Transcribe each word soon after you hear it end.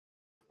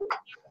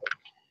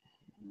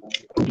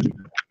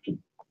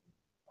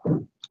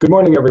Good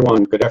morning,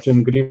 everyone. Good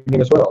afternoon, good evening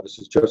as well. This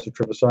is Joseph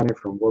Trevisani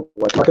from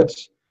Worldwide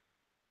Markets.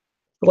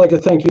 I'd like to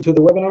thank you to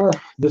the webinar,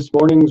 this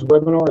morning's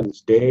webinar and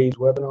this day's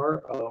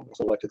webinar. I'd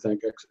also like to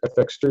thank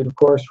FX Street, of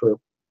course, for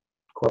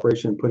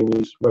cooperation in putting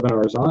these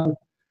webinars on.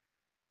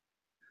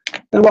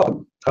 And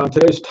welcome.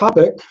 Today's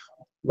topic,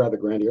 rather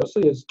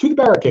grandiosely, is To the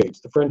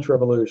Barricades, the French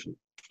Revolution.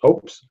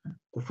 Oops,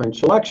 the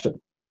French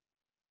election.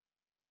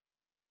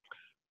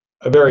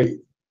 A very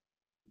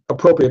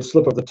appropriate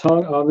slip of the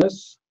tongue on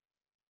this.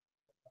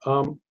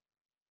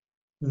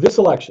 This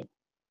election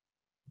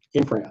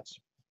in France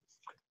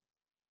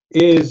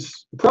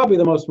is probably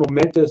the most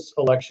momentous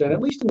election,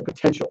 at least in the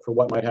potential for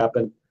what might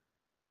happen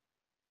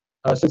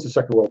since the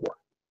Second World War.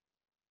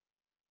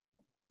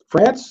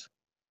 France,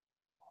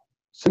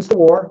 since the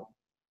war,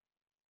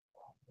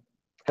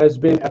 has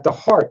been at the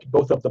heart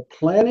both of the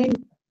planning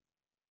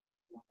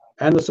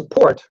and the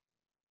support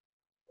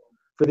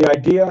for the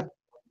idea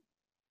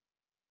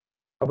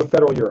of a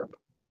federal Europe.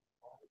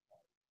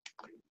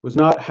 It was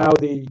not how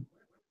the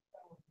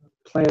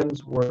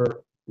plans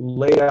were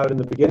laid out in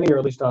the beginning, or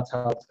at least not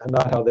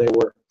how they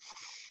were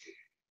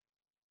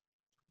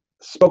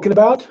spoken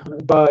about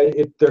by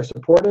their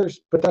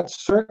supporters, but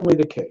that's certainly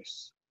the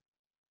case.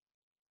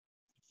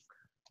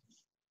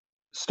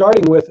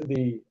 Starting with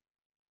the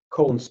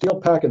coal and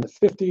steel pact in the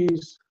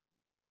 50s,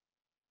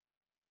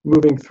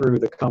 moving through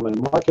the common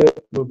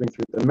market, moving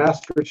through the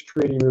Maastricht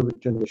Treaty, moving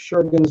to the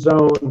Schengen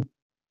zone.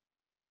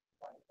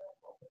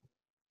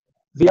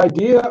 The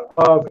idea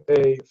of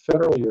a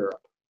federal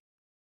Europe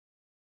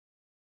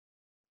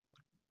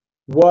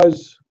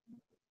was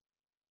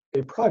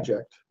a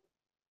project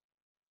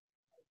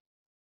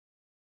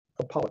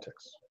of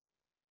politics.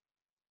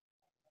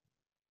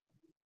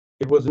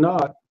 It was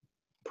not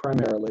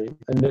primarily,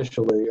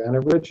 initially, and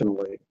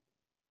originally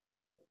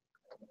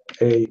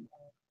a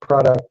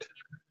product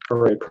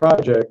or a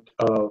project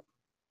of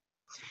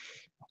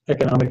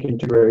economic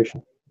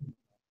integration.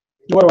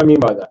 What do I mean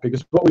by that?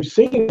 Because what we've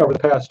seen over the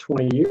past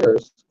 20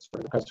 years,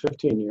 or the past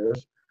 15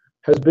 years,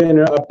 has been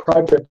a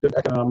project of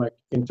economic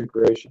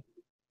integration,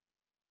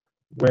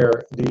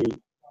 where the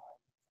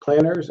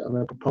planners and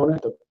the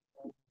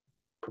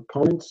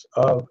proponents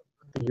of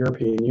the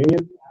European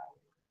Union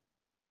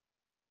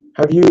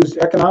have used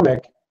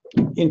economic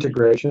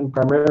integration,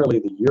 primarily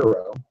the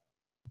euro,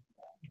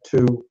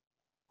 to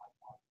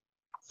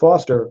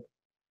foster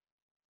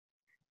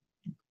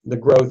the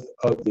growth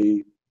of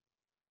the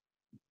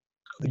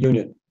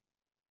Union.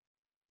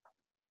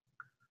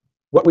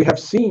 What we have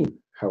seen,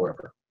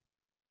 however,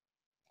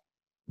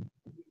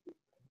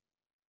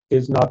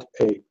 is not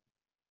a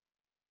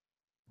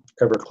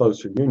ever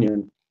closer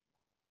union,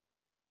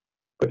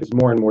 but is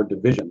more and more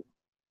division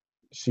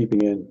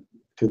seeping in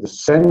to the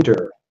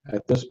center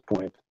at this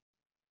point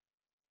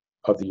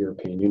of the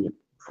European Union,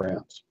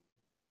 France.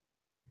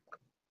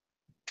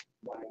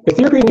 If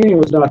the European Union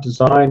was not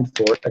designed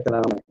for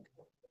economic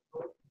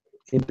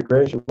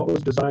integration, what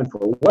was designed for?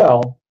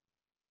 Well,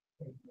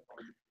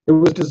 it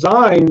was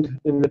designed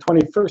in the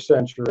 21st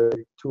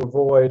century to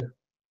avoid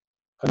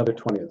another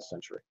 20th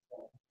century.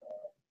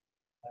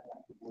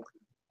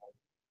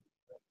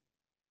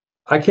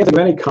 I can't think of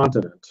any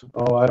continent.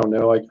 Oh, I don't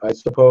know. I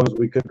suppose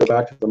we could go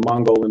back to the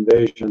Mongol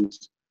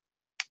invasions,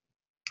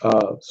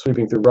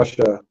 sweeping through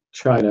Russia,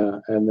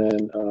 China, and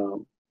then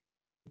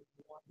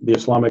the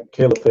Islamic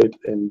Caliphate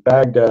in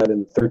Baghdad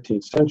in the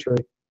 13th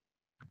century.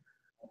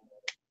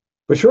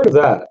 But short of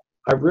that,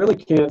 I really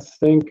can't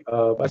think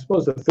of, I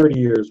suppose the 30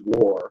 Years'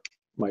 War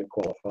might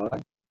qualify,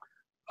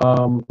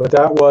 but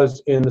that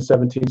was in the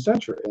 17th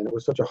century, and it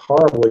was such a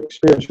horrible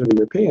experience for the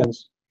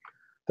Europeans.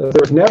 There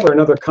was never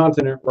another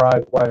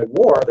continent-wide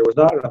war. There was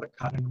not another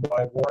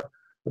continent-wide war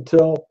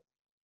until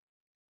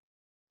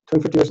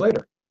 250 years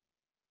later,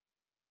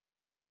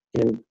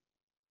 in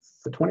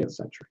the 20th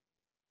century.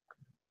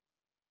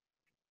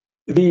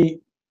 The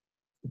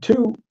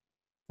two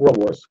world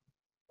wars,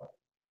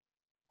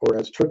 or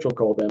as Churchill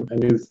called them, a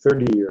new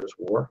 30 Years'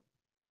 War,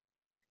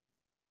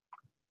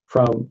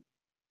 from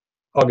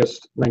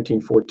August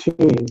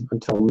 1914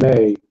 until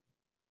May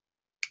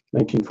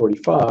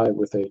 1945,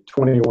 with a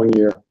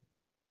 21-year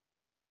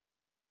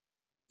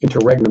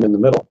interregnum in the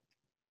middle.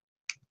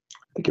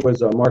 I think it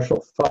was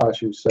Marshal Foch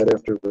who said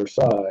after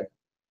Versailles,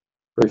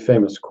 very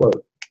famous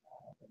quote,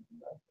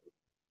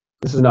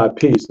 "This is not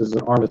peace, this is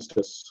an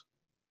armistice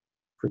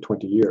for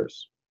 20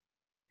 years.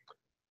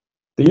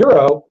 The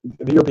euro,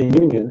 the European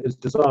Union, is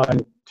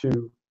designed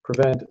to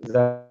prevent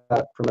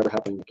that from ever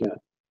happening again.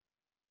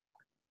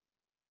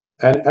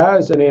 And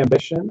as an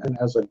ambition and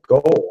as a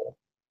goal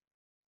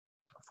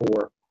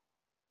for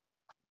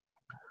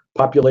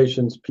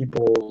populations,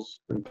 peoples,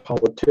 and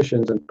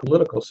politicians and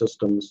political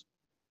systems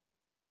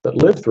that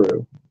lived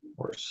through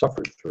or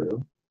suffered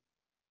through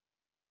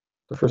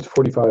the first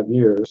 45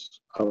 years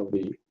of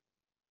the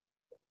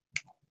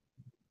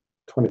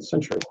 20th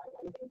century,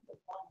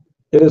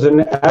 it is an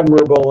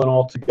admirable and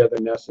altogether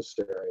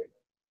necessary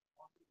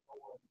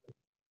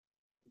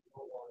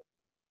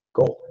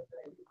goal.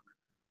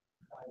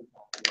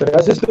 But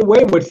as is the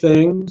way with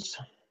things,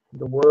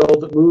 the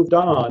world moved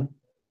on,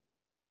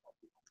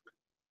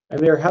 and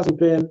there hasn't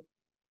been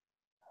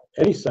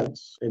any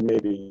sense, and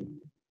maybe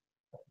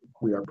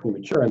we are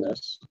premature in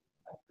this,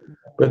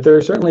 but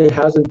there certainly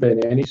hasn't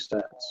been any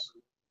sense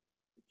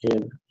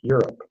in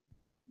Europe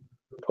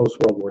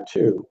post-World War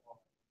II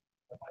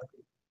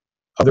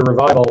of the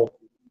revival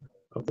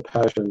of the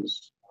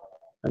passions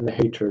and the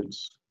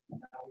hatreds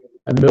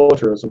and the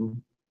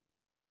militarism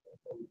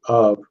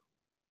of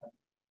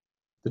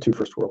the two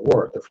First World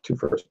Wars,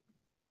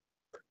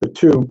 the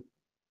two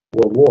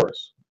World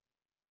Wars.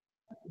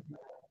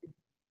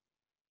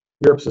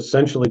 Europe's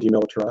essentially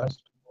demilitarized.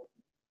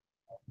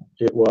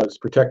 It was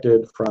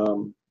protected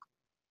from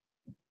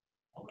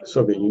the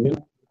Soviet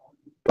Union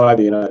by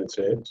the United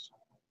States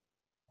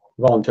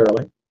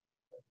voluntarily,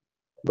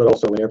 but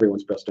also in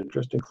everyone's best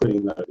interest,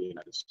 including that of the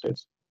United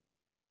States.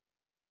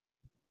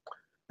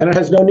 And it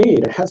has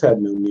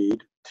had no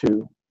need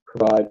to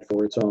provide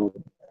for its own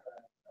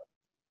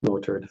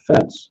military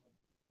defense.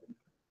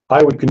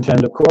 I would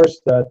contend, of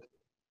course, that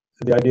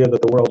the idea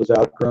that the world has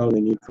outgrown the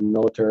need for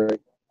military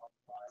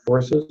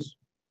forces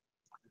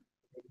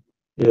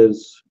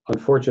is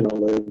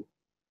unfortunately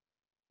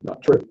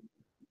not true.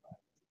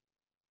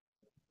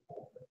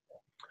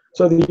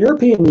 So the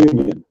European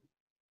Union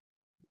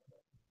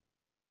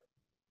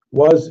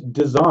was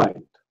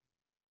designed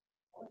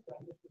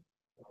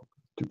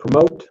to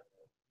promote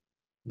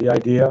the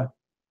idea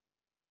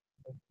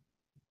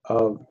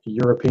of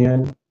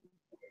European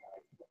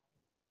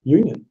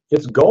Union.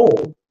 Its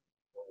goal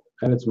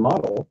and its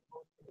model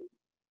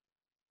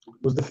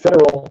was the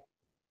federal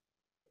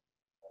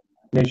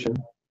nation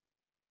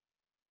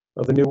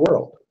of the New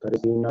World, that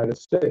is the United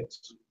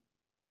States.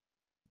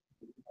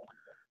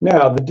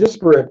 Now, the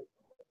disparate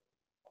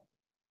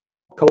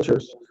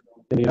cultures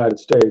in the United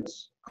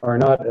States are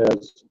not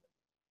as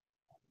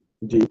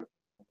deep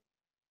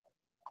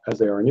as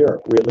they are in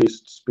Europe. We at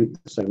least speak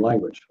the same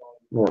language,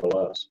 more or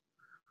less.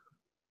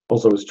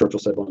 Also, as Churchill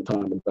said one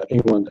time, about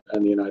England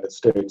and the United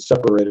States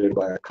separated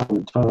by a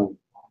common tongue.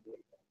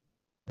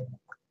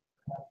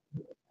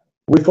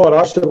 We fought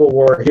our Civil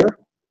War here,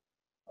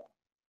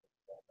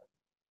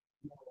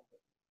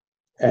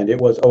 and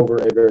it was over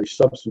a very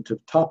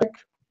substantive topic,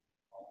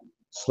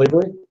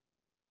 slavery.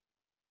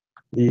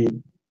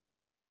 Even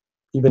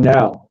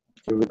now,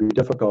 it would be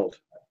difficult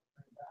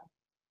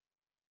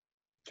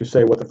to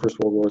say what the First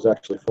World War was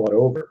actually fought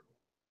over,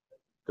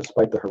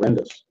 despite the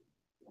horrendous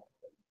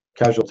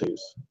casualties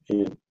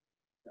in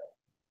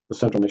the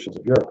central nations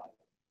of Europe.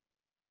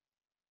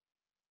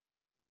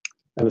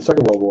 And the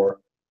Second World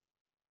War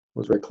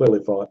was very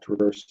clearly fought to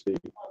reverse the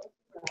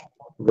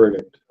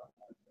verdict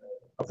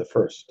of the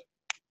first.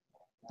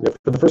 Yet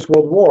for the First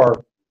World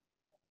War,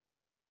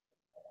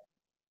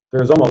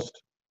 there's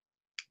almost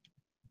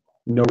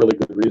no really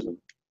good reason,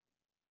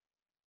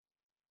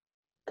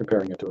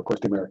 comparing it to, of course,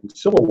 the American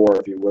Civil War,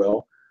 if you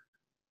will,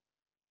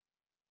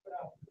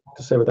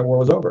 to say that that war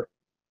was over.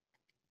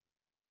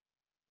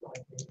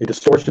 A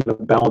distortion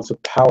of balance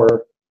of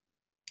power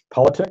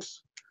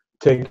politics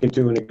taken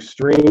to an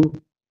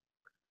extreme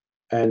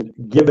and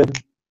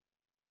gifted,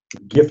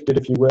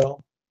 if you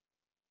will,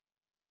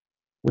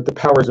 with the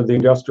powers of the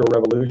Industrial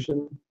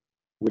Revolution,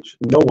 which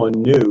no one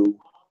knew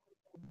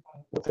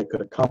what they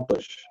could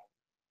accomplish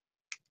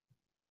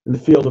in the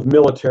field of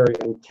military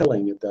and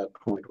killing at that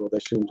point. Well, they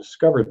soon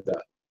discovered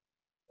that.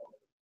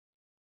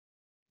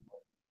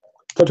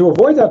 So to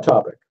avoid that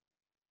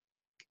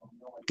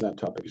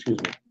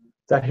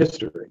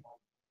history,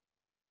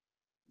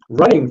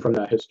 running from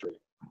that history,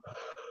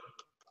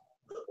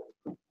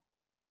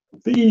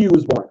 the EU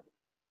was born.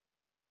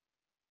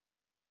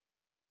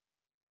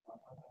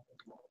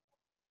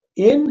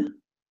 In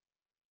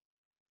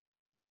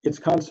its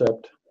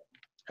concept,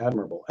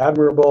 admirable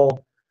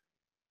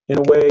in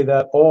a way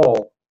that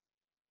all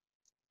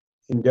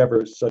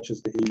endeavors such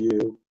as the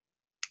EU,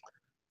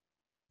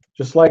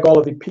 just like all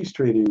of the peace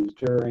treaties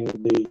during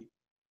the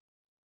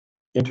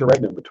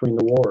interregnum between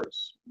the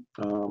wars,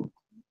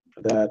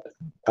 that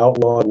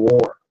outlawed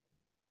war,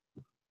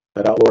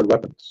 that outlawed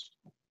weapons.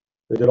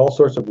 They did all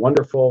sorts of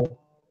wonderful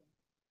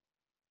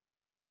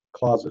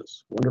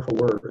clauses, wonderful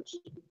words,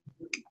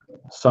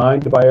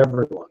 signed by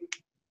everyone,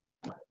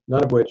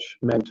 none of which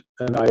meant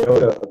an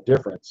iota of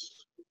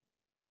difference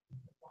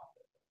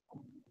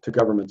to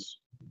governments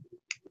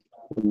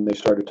when they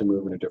started to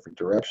move in a different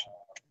direction.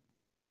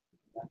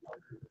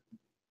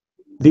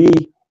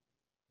 The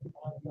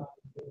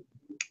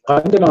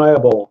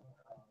undeniable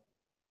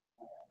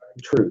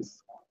truth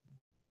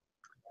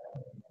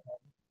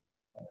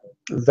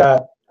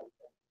that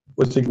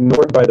was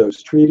ignored by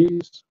those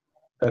treaties,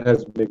 that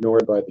has been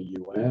ignored by the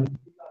UN,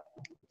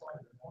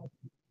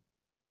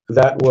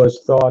 that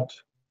was thought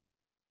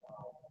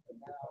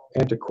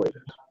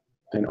antiquated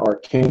and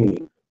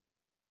arcane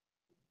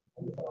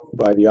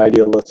by the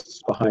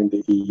idealists behind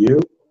the EU,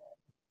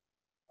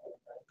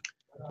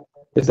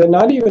 is that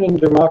not even in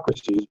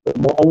democracies, but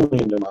only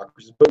in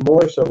democracies, but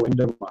more so in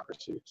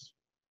democracies,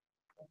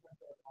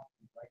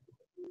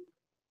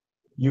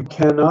 you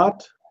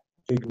cannot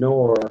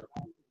ignore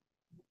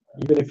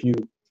even if you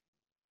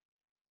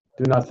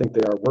do not think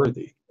they are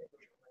worthy.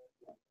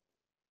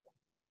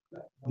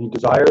 The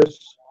desires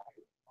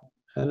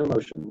and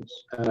emotions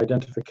and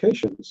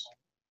identifications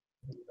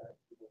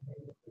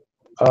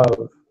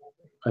of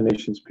a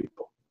nation's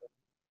people.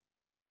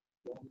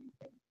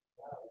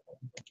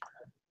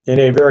 In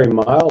a very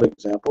mild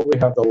example, we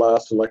have the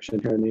last election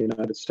here in the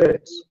United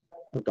States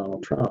of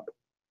Donald Trump.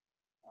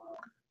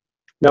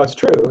 Now, it's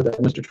true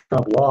that Mr.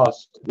 Trump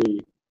lost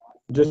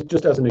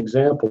just as an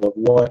example of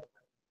what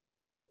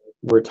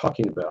we're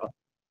talking about.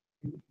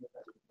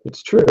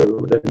 It's true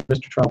that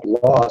Mr. Trump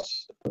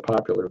lost the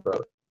popular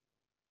vote.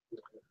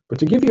 But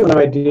to give you an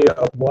idea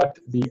of what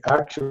the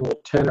actual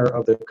tenor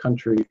of the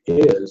country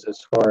is as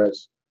far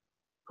as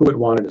who it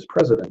wanted as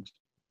president,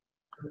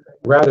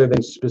 rather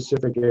than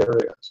specific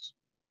areas.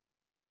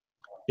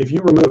 If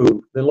you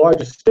remove, the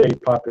largest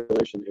state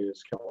population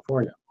is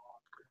California.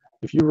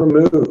 If you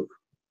remove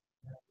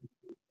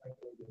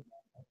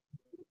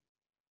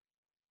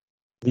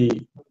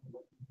the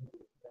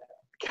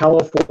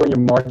California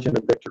margin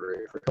of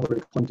victory for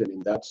Hillary Clinton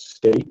in that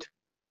state,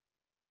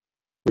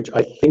 which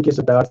I think is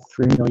about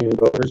 3 million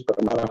voters, but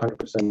I'm not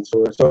 100%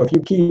 sure. So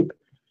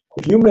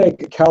if you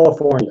make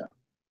California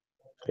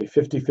a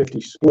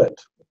 50-50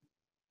 split,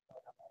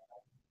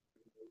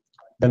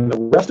 then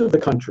the rest of the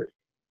country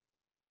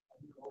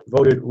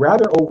voted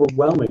rather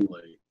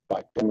overwhelmingly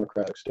by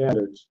Democratic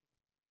standards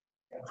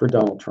for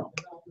Donald Trump.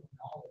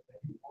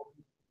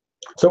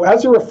 So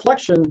as a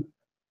reflection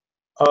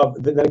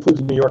of, that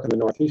includes New York and the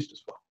Northeast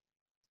as well,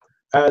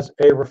 as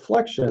a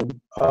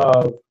reflection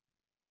of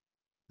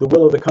the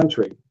will of the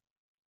country,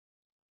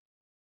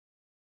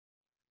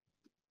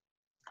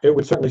 it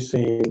would certainly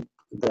seem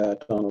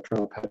that Donald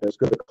Trump had as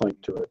good a claim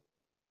to it,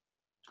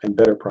 and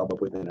better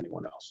probably than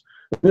anyone else.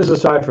 This is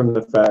aside from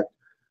the fact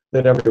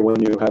that everyone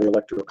knew how the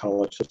electoral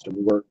college system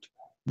worked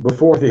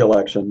before the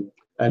election,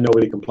 and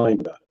nobody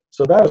complained about it.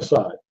 So that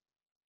aside,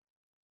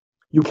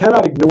 you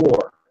cannot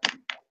ignore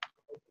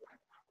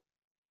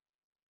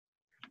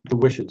the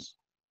wishes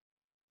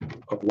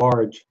of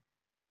large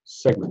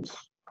segments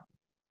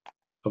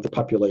of the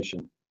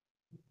population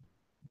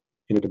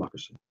in a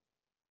democracy.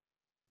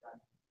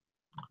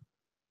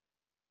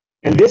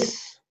 And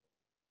this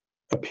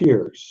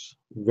appears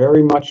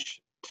very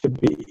much to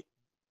be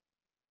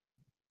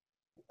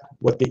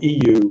what the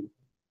EU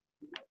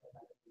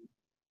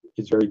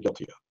is very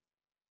guilty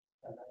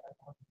of.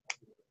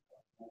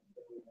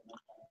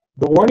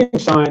 The warning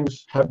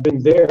signs have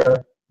been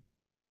there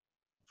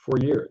for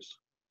years.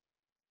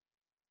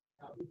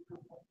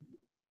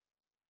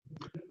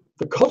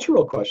 The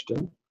cultural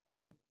question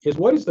is,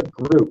 what is the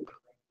group,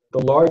 the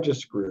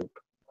largest group,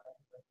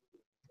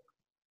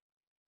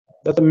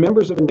 that the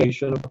members of a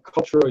nation of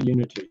cultural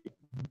unity,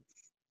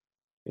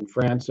 in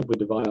France simply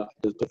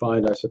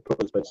defined, I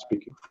suppose, by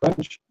speaking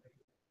French,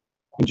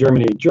 in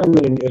Germany,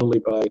 German, in Italy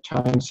by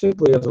Italian,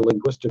 simply as a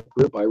linguistic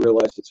group. I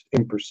realize it's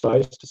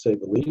imprecise to say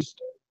the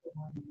least.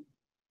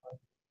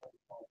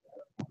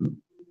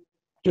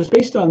 Just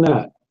based on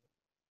that,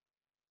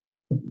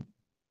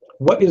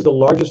 what is the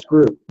largest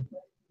group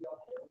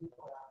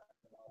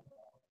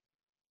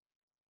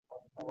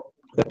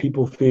that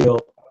people feel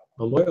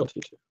a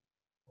loyalty to?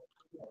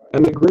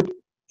 And the group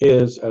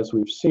is, as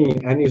we've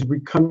seen, and is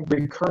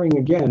recurring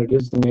again, it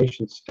is the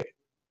nation state.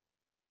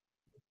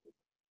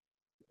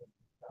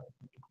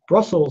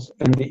 Brussels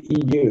and the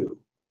EU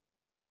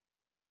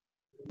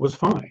was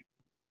fine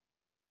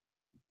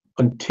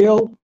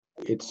until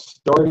it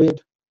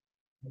started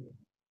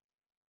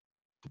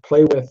to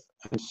play with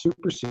and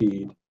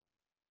supersede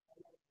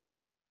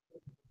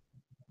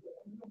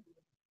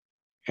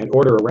and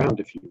order around,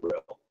 if you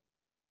will,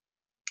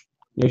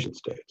 nation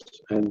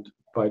states, and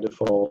by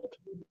default,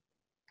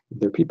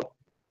 their people.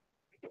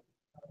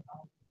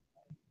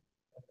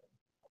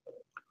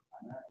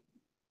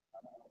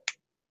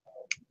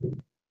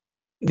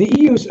 The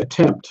EU's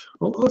attempt,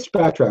 well, let's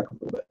backtrack a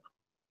little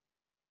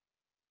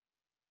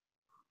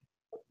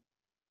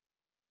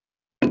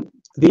bit.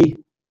 The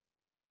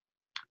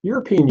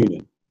European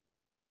Union,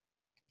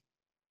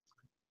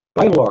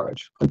 by and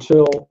large,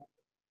 until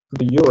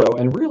the euro,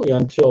 and really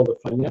until the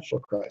financial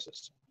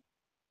crisis,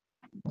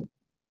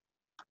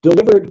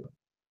 delivered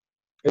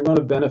a run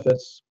of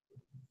benefits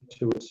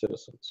to its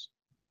citizens.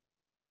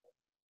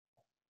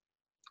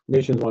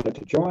 Nations wanted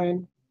to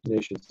join,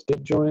 nations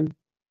did join.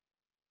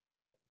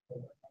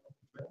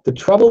 The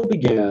trouble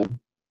began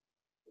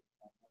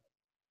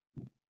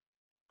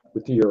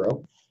with the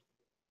euro,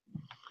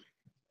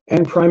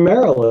 and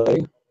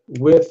primarily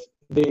with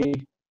the,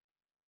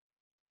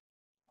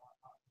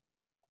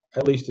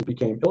 at least it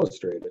became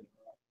illustrated,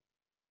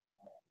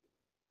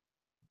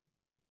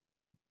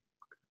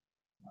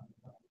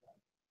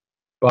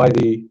 by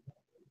the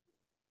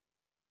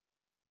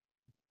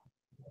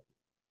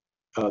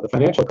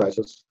financial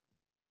crisis,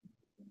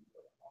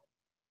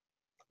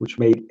 which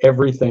made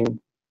everything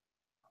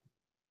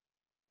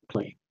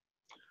plain,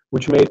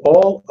 which made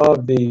all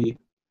of the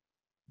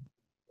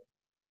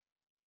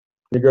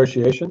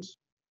negotiations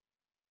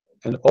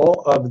and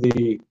all of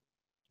the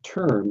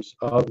terms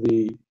of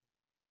the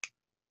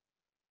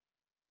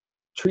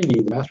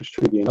treaty, the Maastricht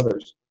Treaty and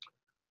others,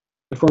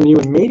 that formed the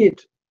Union made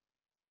it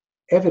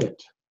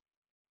evident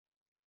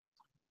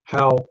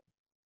how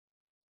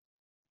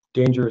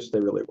dangerous they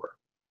really were.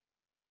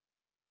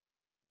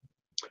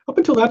 Up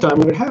until that time,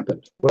 what had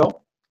happened?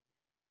 Well,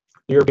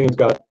 the Europeans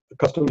got a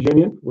customs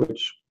union,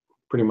 which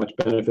pretty much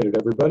benefited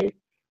everybody.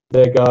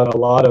 They got a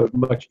lot of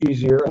much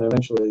easier and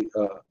eventually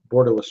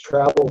borderless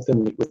travel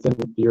within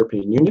the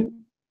European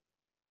Union.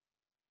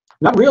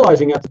 Not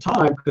realizing at the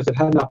time, because it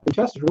had not been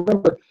tested.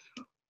 Remember,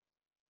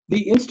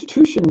 the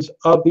institutions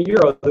of the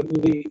euro,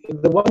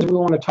 the ones we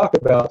want to talk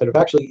about that have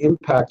actually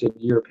impacted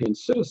European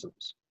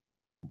citizens.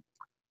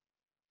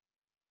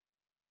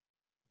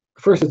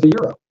 First is the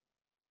euro.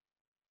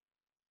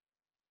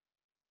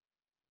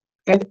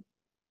 And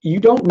you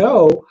don't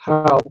know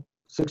how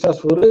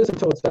successful it is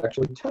until it's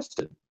actually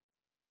tested.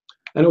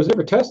 And it was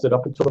never tested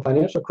up until the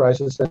financial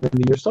crisis and in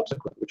the years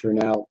subsequent, which are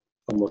now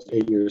almost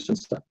 8 years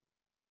since then.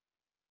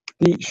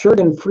 The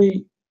Schengen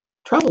free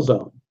travel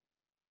zone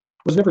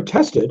was never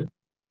tested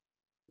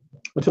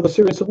until the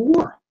Syrian civil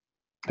war.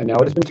 And now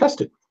it has been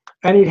tested.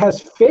 And it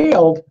has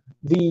failed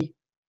in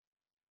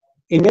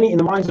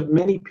the minds of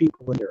many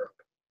people in Europe.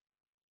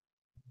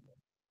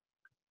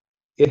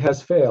 It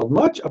has failed,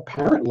 much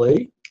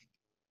apparently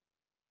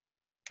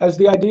as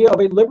the idea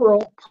of a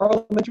liberal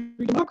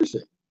parliamentary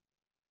democracy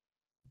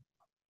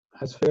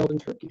has failed in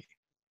Turkey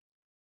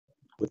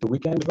with the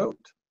weekend vote.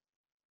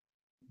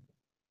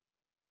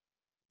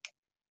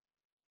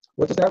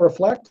 What does that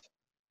reflect?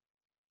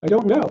 I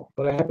don't know,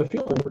 but I have a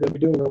feeling we're going to be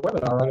doing a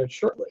webinar on it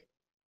shortly.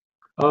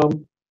 At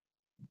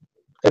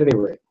any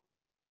rate,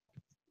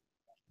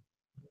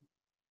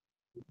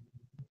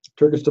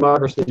 Turkish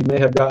democracy may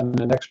have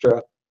gotten an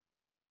extra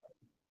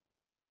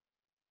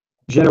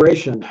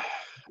generation.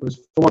 It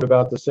was formed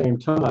about the same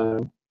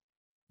time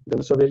that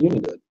the Soviet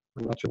Union did.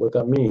 I'm not sure what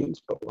that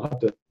means, but we'll have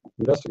to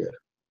investigate it.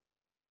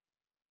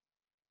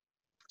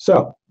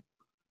 So,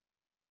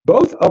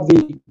 both of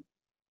the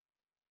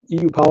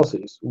EU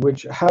policies,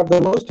 which have the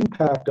most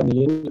impact on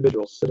the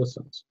individual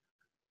citizens,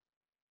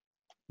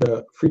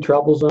 the free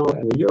travel zone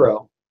and the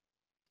euro,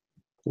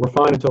 were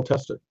fine until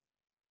tested.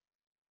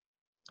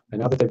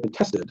 And now that they've been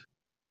tested,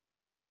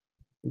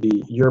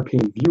 the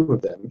European view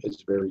of them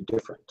is very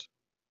different.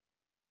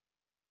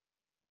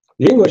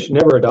 The English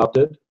never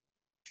adopted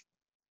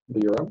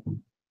the euro.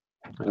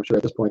 I'm sure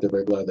at this point they're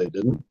very glad they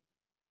didn't.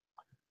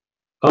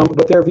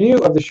 But their view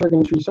of the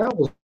Schengen free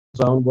travel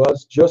zone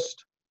was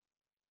just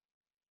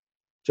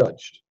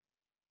judged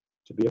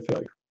to be a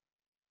failure.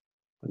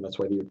 And that's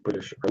why the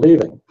British are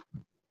leaving.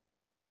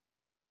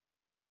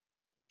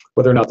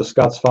 Whether or not the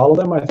Scots follow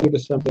them, I think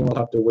is something we'll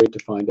have to wait to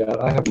find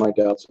out. I have my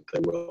doubts that they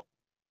will.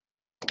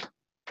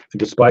 And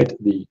despite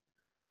the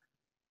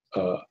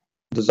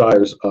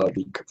desires of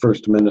the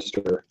First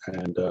Minister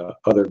and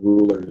other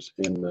rulers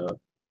in the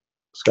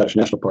Scottish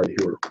National Party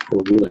who were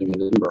ruling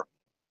in Edinburgh.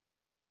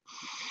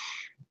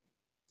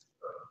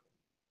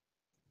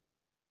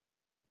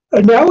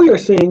 And now we are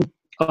seeing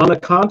on the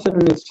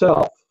continent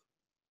itself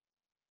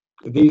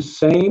these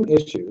same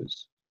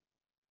issues,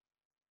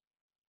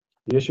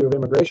 the issue of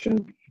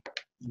immigration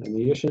and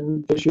the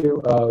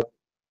issue of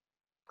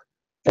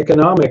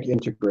economic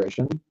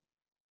integration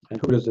and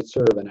who does it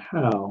serve and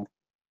how,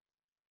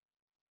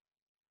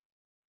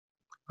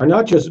 are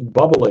not just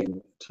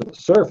bubbling to the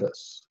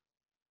surface,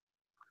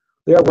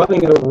 they are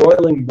running at a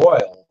roiling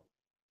boil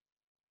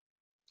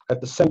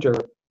at the center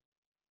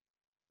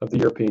of the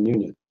European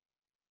Union.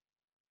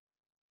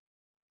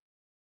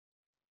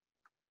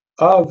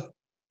 Of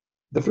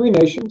the three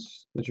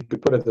nations that you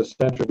could put at the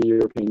center of the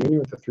European Union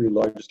with the three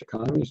largest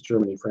economies,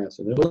 Germany, France,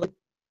 and Italy,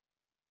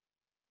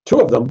 two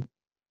of them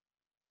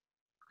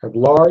have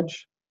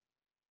large,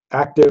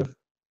 active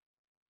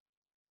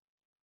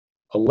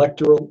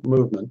electoral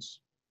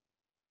movements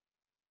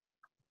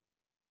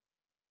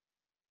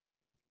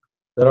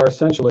that are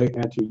essentially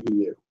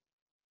anti-EU.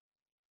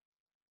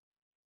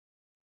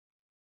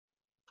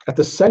 At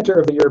the center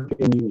of the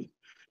European Union,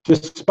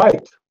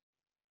 despite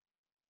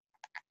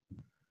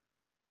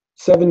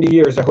 70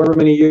 years, or however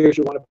many years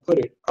you want to put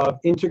it, of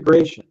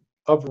integration,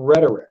 of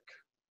rhetoric,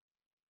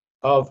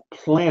 of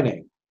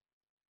planning,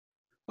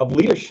 of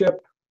leadership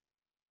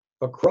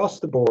across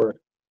the board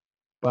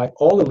by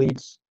all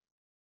elites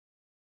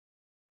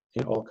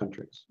in all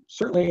countries.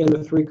 Certainly in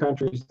the three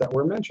countries that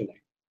we're mentioning,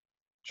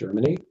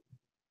 Germany,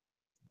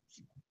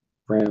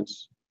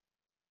 France,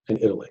 and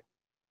Italy.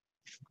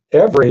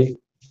 Every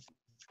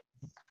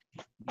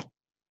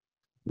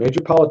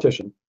major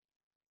politician,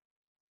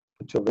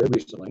 until very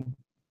recently,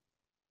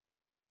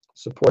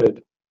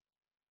 supported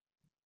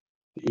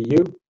the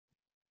EU,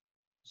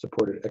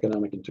 supported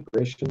economic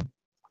integration,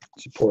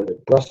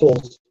 supported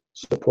Brussels,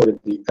 supported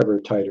the ever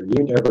tighter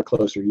union, ever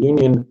closer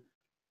union,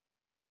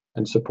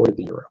 and supported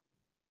the euro.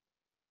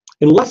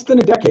 In less than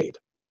a decade,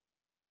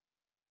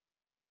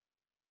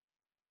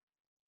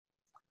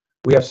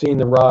 we have seen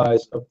the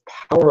rise of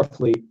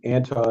powerfully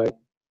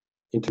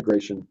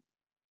anti-integration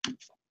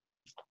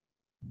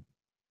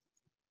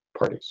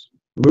parties,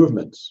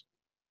 movements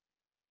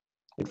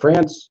in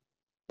France,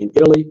 in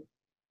Italy,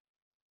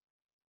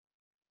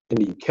 in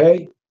the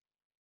UK,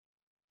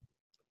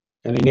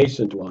 and a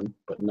nascent one,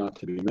 but not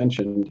to be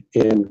mentioned,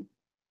 in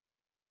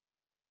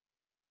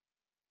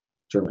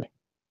Germany.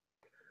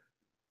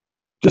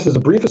 Just as a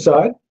brief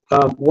aside,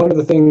 one of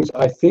the things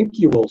I think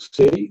you will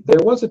see,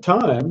 there was a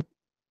time,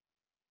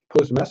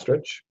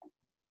 post-Maastricht,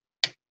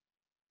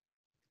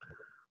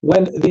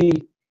 when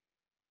the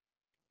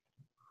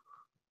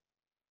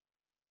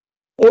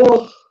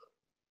all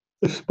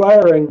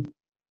aspiring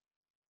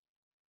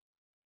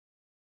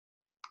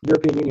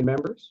European Union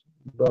members,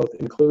 both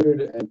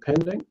included and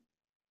pending,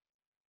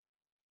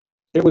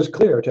 it was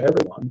clear to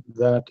everyone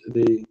that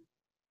the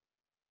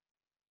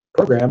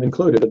program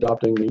included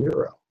adopting the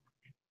euro.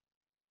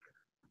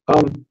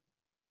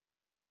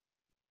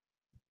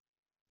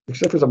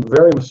 Except for some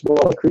very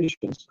small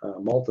accretions,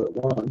 Malta at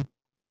 1,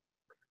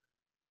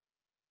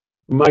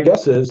 my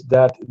guess is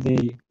that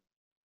the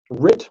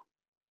writ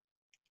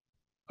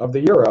of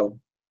the euro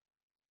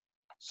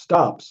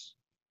stops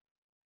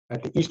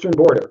at the eastern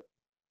border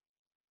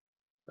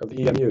of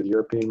the EMU, the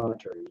European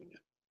Monetary Union.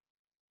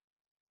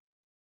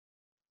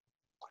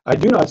 I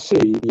do not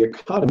see the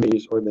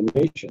economies or the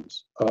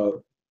nations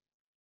of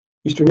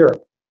Eastern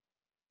Europe,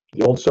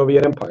 the old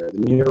Soviet Empire, the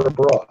near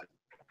abroad,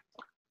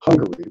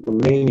 Hungary,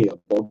 Romania,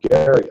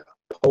 Bulgaria,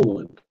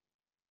 Poland,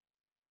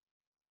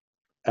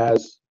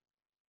 as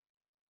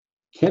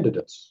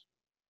candidates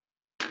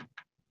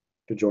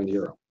to join the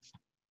euro.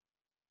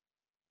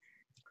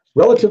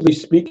 Relatively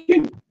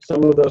speaking,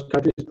 some of those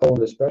countries,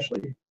 Poland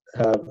especially,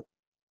 have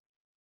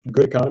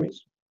good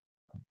economies.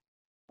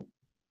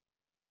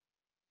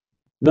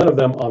 None of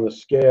them on the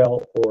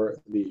scale or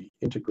the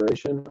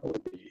integration or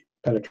the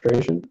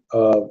penetration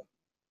of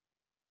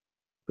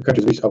the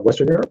countries of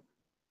Western Europe.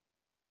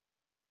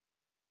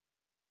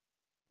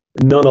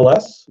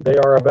 Nonetheless, they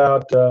are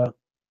about the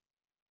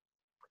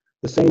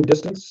same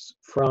distance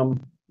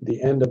from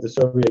the end of the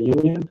Soviet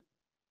Union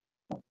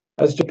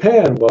as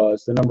Japan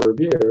was the number of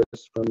years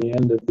from the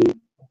end of the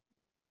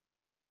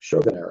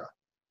Shogun era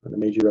and the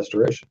Meiji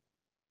Restoration.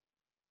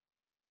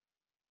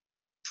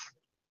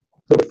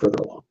 A little bit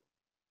further along.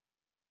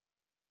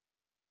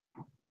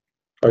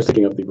 I was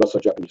thinking of the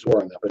Russo-Japanese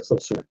War on that, but it's a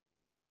little sooner.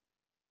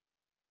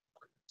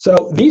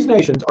 So these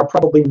nations are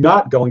probably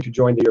not going to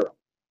join the euro.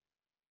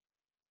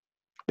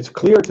 It's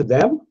clear to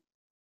them,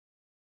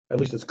 at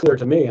least it's clear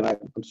to me, and I'm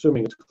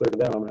assuming it's clear to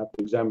them, I'm going to have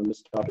to examine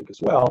this topic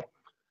as well,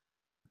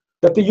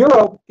 that the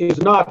euro is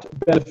not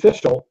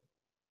beneficial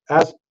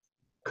as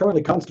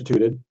currently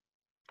constituted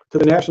to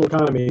the national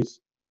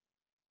economies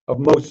of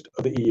most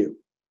of the EU.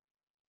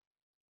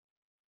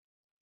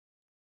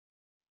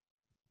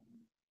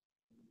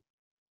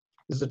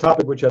 This is a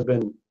topic which has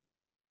been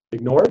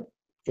ignored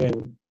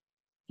in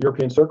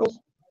European circles.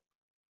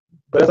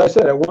 But as I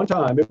said, at one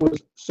time, it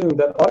was assumed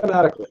that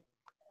automatically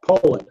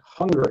Poland,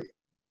 Hungary,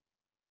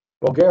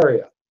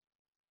 Bulgaria,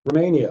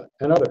 Romania,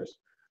 and others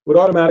would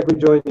automatically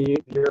join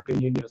the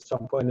European Union at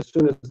some point as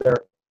soon as their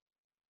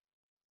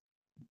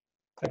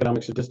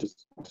economic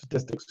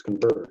statistics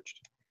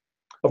converged.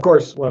 Of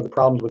course, one of the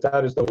problems with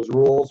that is those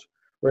rules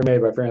were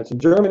made by France and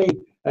Germany,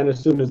 and as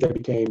soon as they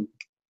became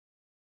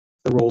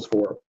the rules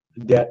for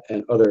debt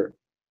and other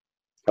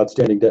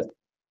outstanding debt,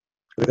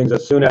 the things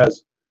as soon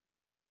as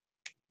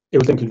it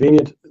was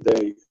inconvenient,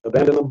 they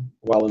abandoned them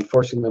while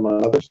enforcing them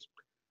on others.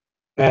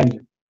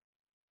 And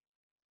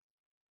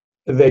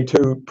they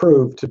too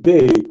proved to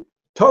be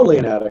totally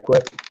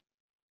inadequate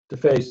to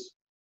face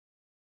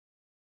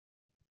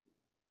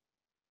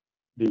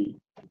the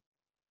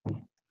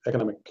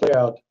economic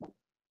playout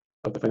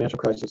of the financial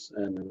crisis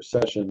and the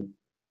recession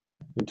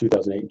in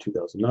 2008 and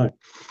 2009.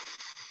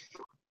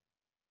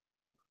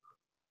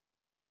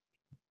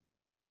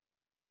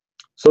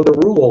 So the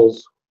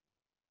rules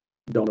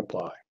don't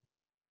apply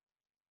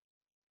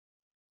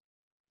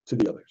to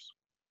the others.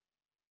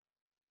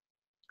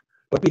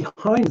 But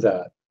behind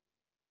that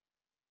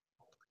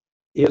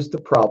is the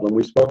problem.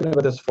 We've spoken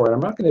about this before, and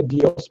I'm not going to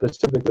deal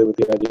specifically with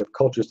the idea of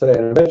cultures today.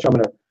 And eventually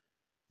I'm going to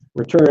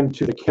return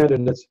to the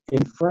candidates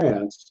in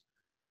France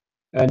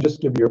and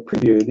just give you a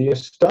preview. The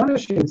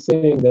astonishing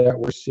thing that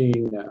we're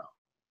seeing now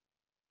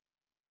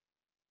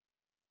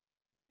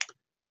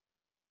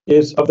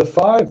is of the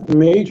 5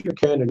 major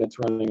candidates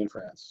running in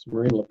France: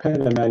 Marine Le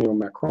Pen, Emmanuel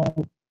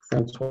Macron,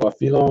 François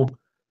Fillon,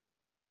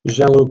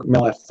 Jean-Luc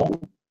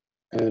Mélenchon,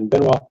 and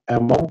Benoît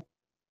Hamon.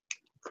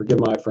 Forgive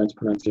my French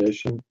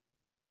pronunciation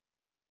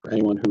for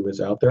anyone who is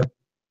out there.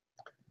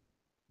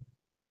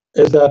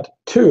 Is that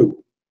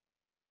 2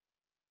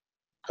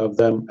 of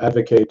them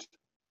advocate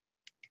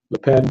Le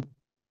Pen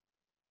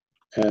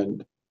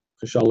and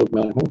Jean-Luc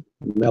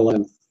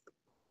Mélenchon,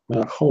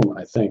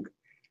 I think,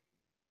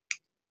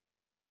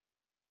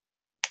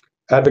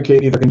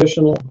 advocate either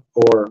conditional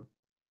or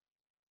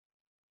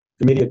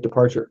immediate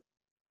departure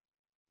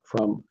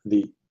from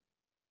the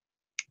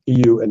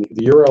EU and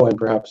the euro and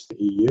perhaps the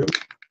EU.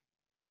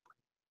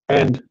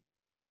 And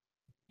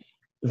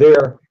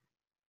their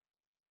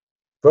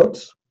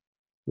votes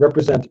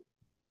represent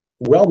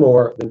well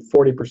more than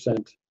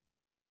 40%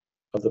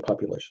 of the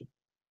population.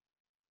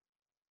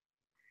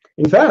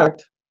 In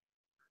fact,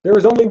 There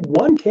is only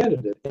one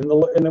candidate in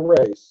the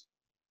race,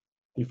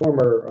 the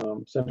former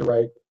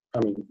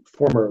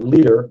former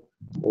leader,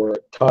 or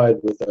tied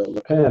with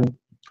Le Pen,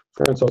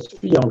 Francois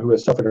Fillon, who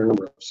has suffered a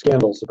number of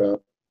scandals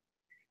about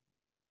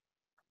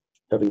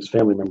having his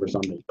family members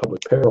on the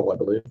public payroll, I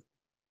believe,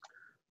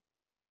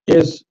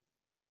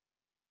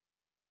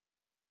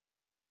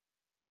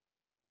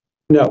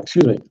 no,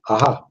 excuse me,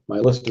 my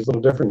list is a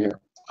little different here.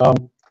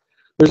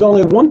 There's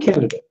only one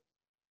candidate,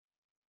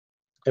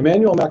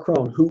 Emmanuel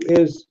Macron, who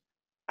is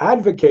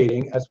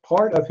advocating as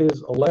part of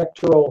his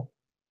electoral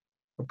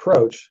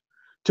approach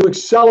to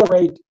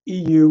accelerate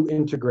EU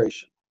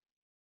integration.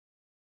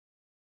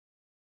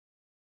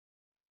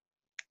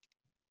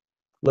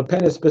 Le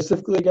Pen is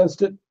specifically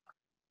against it.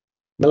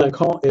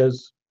 Mélenchon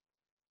is,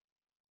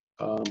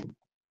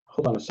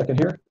 hold on a second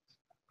here. I'm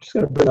just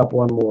going to bring up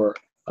one more.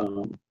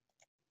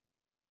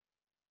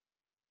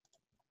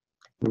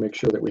 Make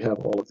sure that we have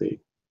all of the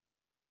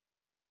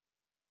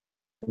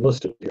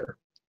listed here.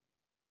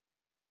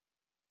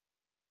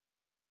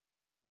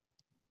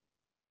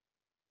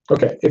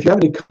 Okay, if you have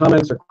any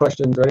comments or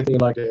questions or anything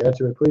you'd like to add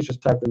to it, please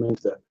just type them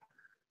into the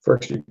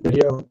first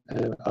video,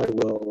 and I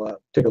will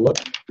take a look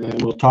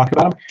and we'll talk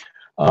about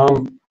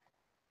them.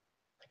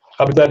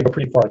 I'll be glad to go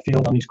pretty far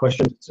afield on these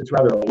questions. It's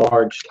rather a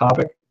large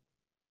topic.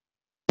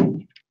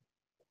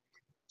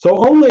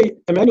 So only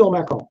Emmanuel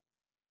Macron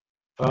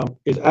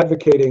is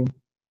advocating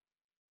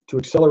to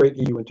accelerate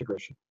EU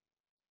integration.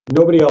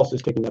 Nobody else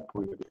is taking that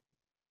point of view.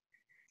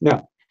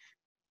 Now,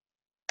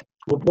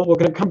 we're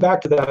going to come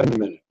back to that in a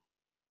minute.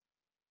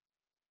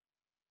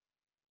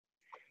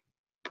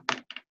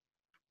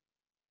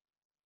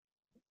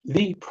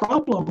 The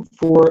problem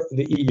for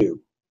the EU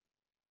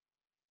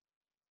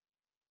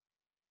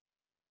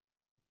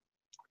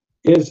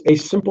is a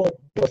simple,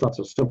 well, it's not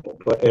so simple,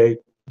 but a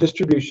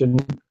distribution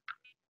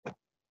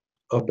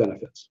of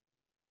benefits.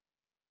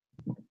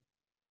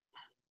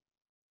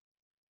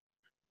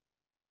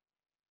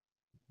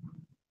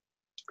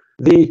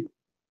 The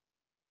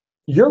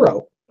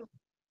euro,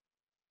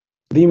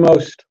 the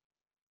most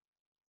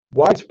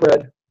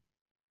widespread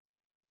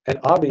and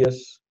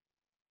obvious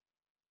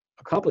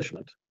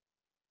accomplishment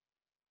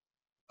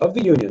of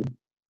the Union,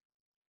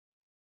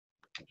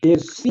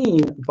 is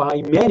seen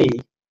by many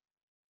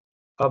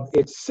of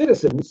its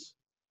citizens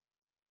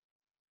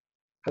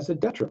as a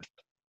detriment.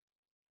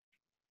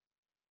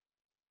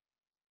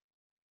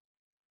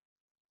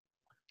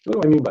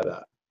 What do I mean by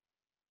that?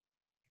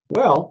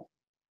 Well,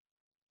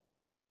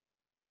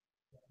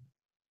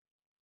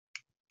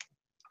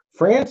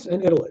 France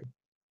and Italy,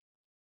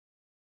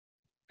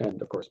 and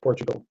of course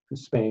Portugal and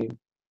Spain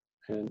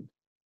and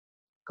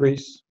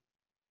Greece,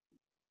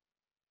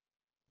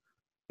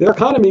 their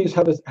economies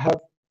have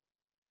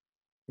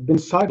been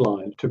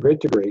sidelined to a great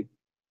degree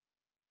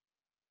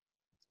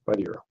by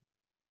the euro.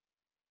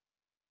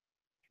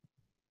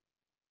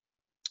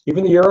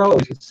 Even the euro,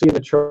 as you can see in the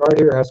chart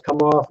here, has come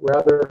off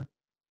rather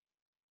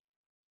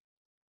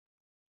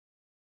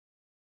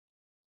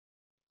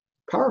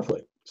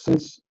powerfully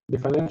since the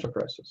financial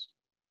crisis.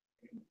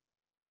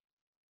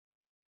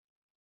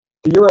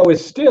 The euro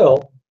is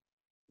still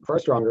far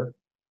stronger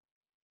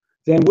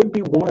than would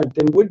be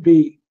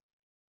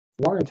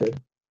warranted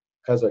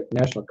as a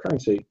national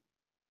currency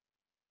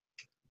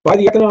by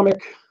the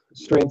economic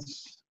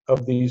strengths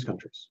of these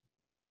countries.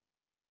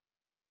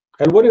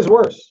 And what is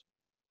worse,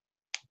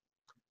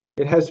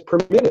 it has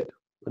permitted,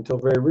 until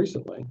very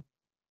recently,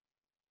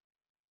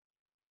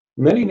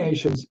 many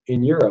nations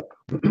in Europe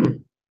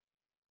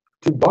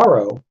to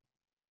borrow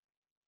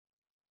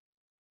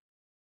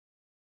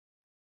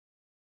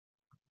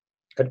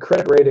at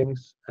credit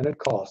ratings and at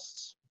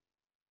costs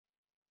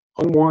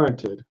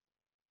unwarranted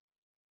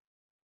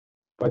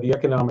by the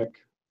economic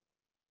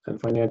and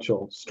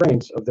financial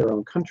strengths of their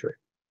own country.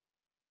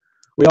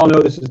 We all know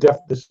this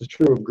is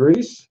true of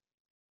Greece,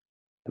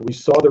 and we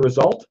saw the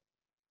result.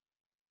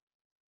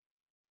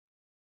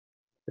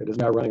 It is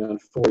now running on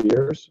 4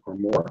 years or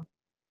more.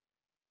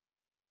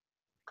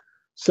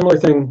 Similar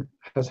thing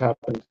has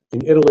happened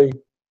in Italy,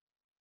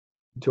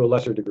 to a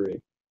lesser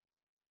degree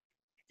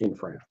in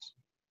France.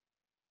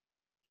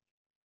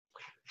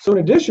 So in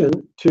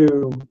addition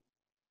to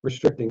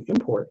restricting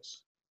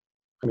exports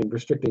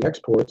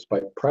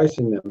by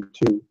pricing them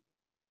too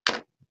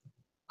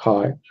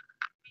high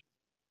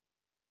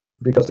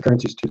because the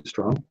currency is too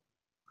strong,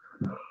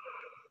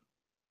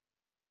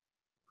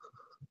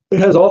 it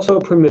has also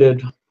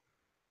permitted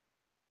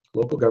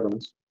local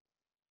governments,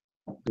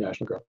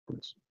 national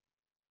governments,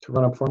 to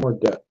run up far more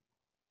debt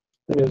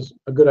than is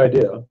a good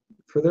idea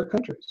for their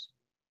countries.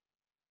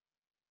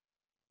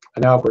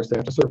 And now, of course, they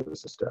have to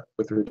service this debt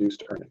with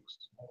reduced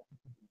earnings.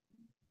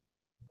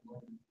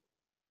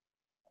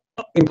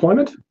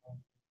 Employment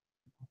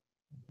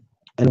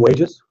and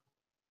wages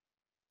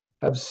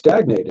have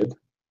stagnated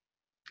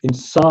in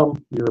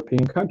some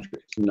European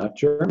countries, not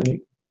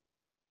Germany,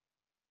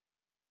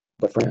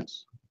 but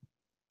France.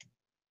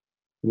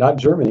 Not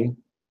Germany,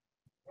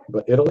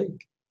 but Italy,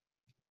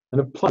 and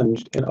have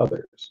plunged in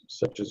others,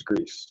 such as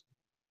Greece.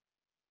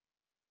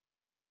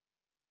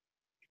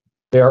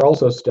 They are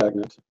also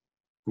stagnant,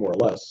 more or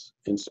less,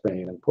 in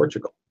Spain and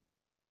Portugal.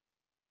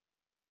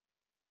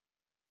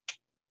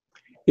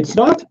 It's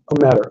not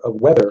a matter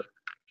of whether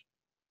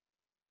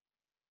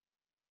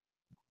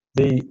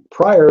the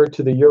prior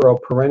to the euro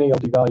perennial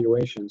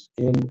devaluations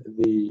in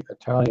the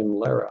Italian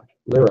lira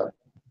were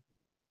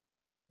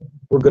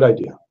a good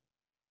idea,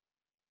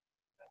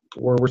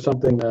 or were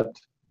something that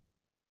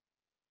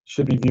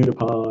should be viewed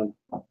upon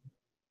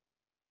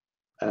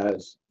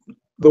as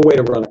the way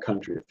to run a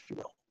country, if you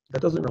will.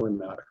 That doesn't really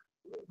matter.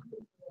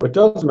 What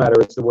does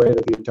matter is the way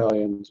that the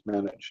Italians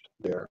managed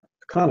their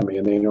economy,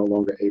 and they're no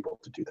longer able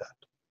to do that.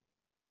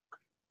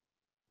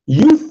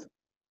 Youth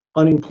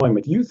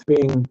unemployment, youth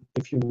being,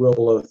 if you will,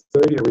 below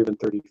 30 or even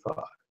 35,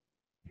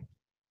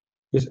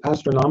 is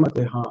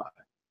astronomically high,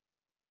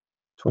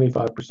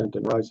 25%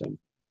 and rising,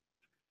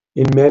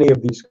 in many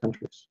of these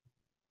countries.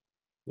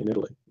 In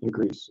Italy, in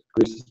Greece.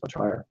 Greece is much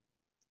higher.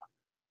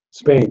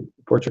 Spain,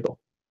 Portugal,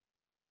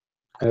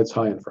 and it's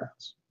high in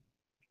France.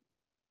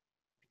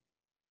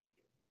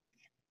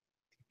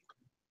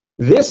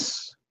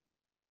 This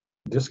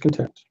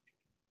discontent.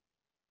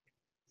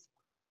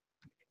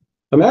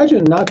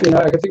 Imagine not being,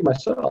 I can think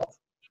myself,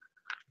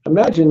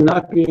 imagine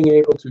not being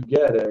able to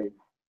get a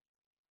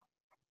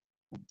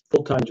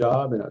full-time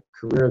job in a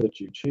career that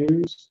you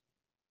choose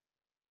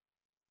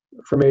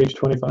from age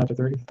 25 to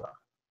 35.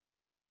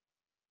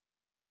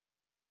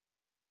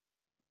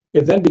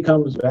 It then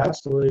becomes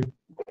vastly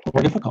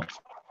more difficult.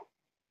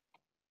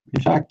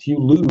 In fact, you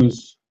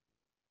lose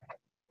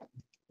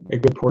a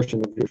good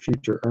portion of your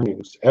future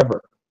earnings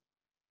ever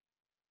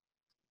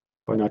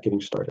by not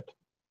getting started.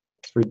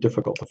 It's very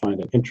difficult to find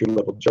an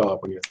entry-level job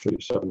when you're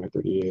 37 or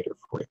 38 or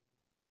 40.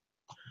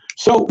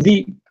 So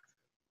the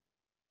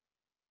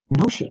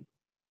notion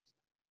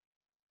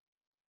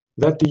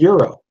that the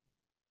euro,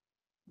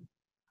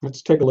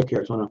 let's take a look here.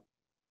 I just want to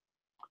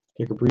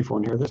take a brief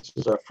one here. This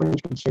is a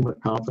French consumer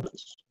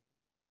confidence.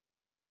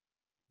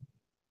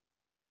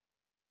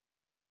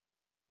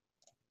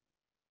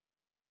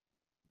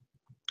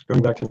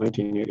 Going back to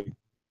 1980.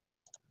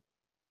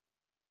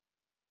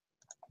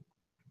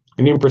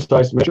 An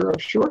imprecise measure, I'm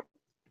sure,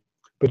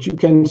 but you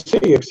can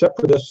see, except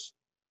for this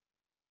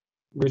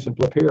recent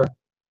blip here,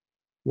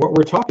 what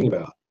we're talking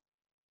about.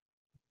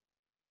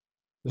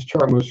 This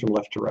chart moves from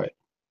left to right,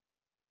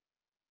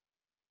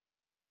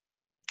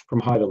 from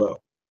high to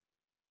low.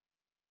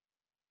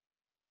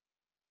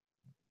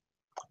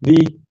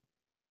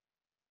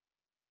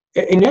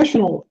 A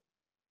national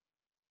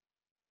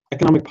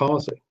economic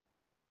policy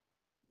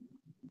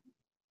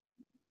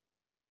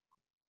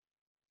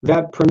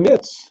that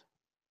permits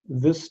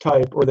this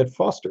type, or that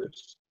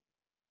fosters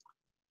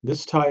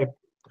this type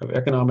of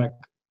economic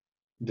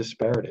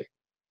disparity,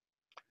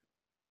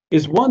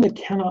 is one that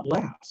cannot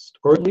last,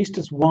 or at least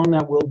it's one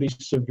that will be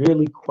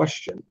severely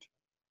questioned,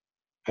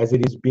 as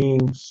it is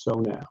being so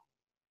now.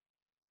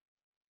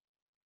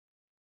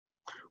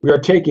 We are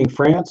taking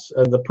France.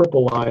 The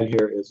purple line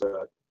here is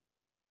an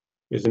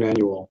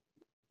annual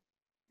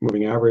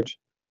moving average.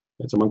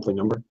 It's a monthly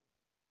number.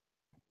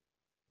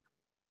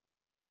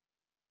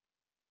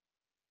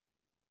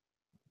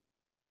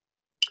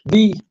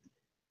 The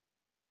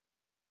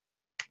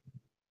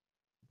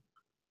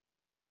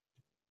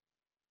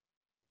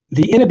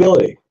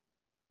inability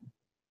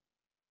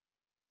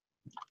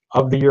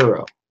of the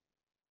euro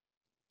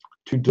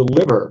to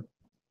deliver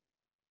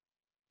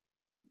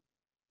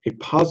a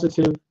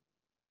positive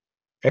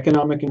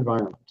economic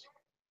environment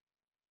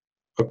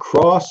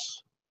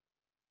across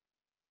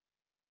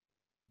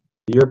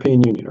the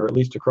European Union, or at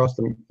least across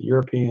the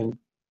European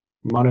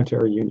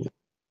Monetary Union,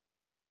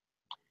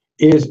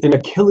 is an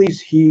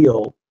Achilles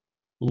heel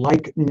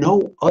like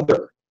no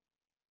other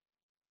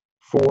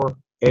for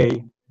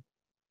a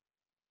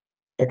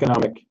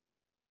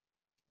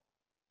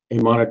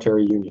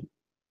monetary union.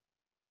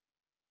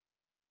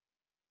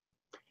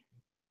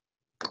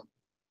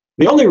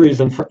 The only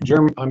reason for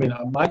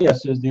my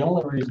guess is the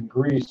only reason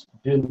Greece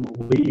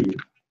didn't leave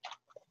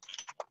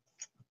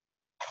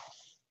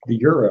the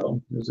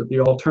euro is that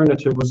the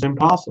alternative was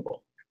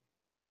impossible.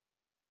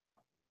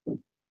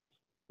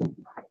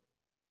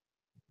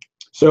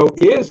 So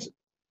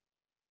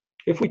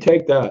if we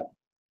take that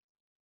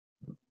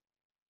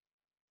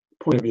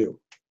point of view,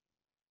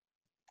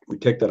 we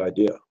take that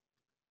idea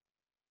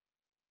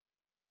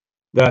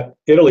that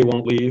Italy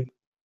won't leave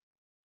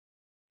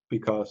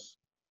because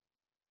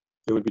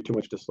there would be too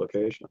much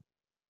dislocation.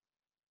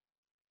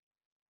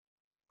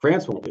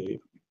 France won't leave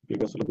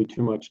because it'll be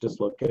too much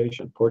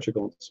dislocation.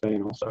 Portugal and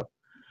Spain also.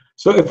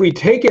 So if we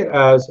take it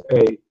as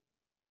a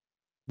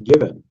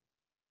given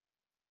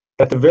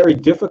that the very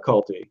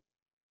difficulty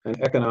and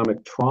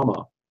economic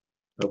trauma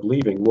of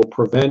leaving will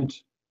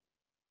prevent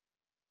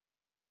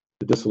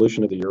the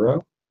dissolution of the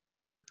euro,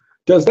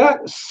 does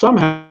that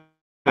somehow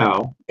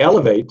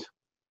elevate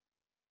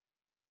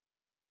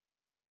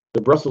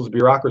the Brussels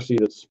bureaucracy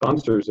that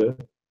sponsors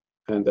it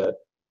and that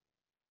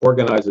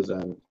organizes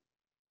and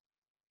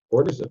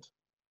orders it to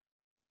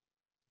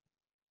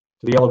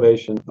the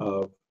elevation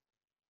of,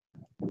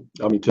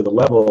 to the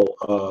level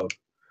of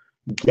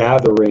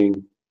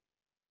gathering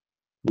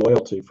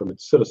loyalty from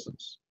its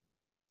citizens.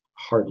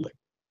 Hardly.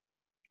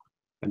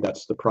 And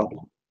that's the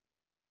problem.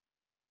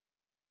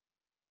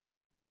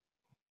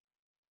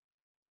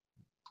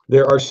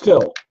 There are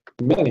still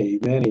many,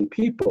 many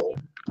people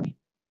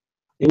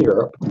in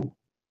Europe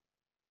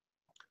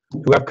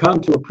who have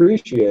come to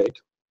appreciate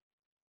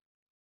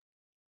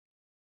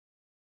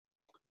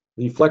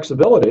the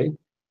flexibility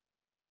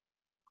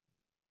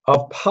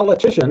of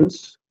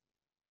politicians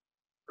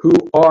who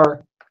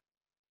are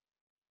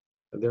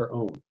their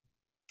own.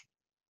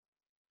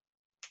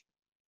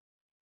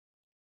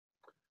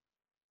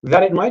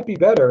 That it might be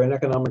better in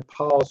economic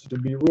policy to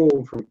be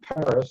ruled from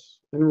Paris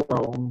and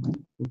Rome,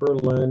 and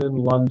Berlin and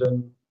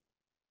London,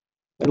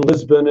 and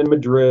Lisbon and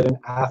Madrid and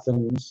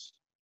Athens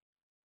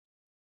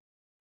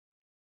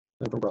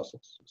than from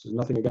Brussels. This is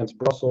nothing against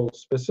Brussels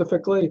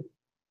specifically.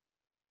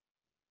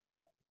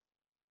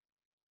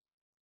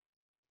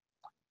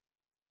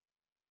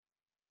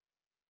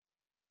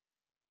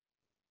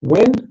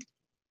 When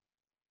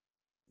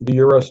the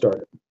euro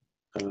started,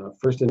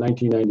 first in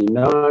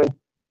 1999,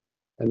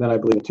 and then I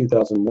believe in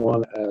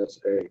 2001 as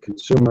a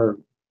consumer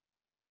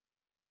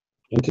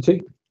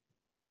entity.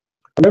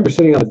 I remember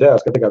sitting on the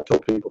desk, I think I've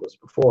told people this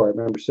before, I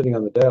remember sitting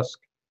on the desk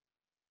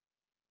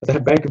at the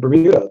Bank of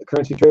Bermuda, the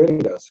currency trading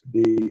desk,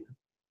 the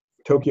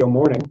Tokyo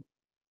morning,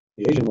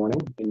 the Asian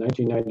morning in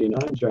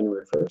 1999,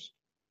 January 1st,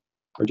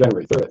 or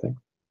January 3rd, I think,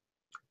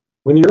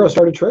 when the euro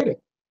started trading.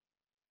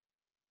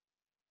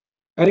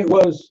 And it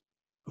was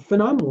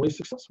phenomenally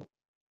successful.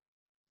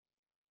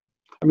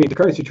 I mean, the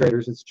currency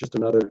traders, it's just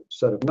another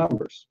set of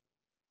numbers,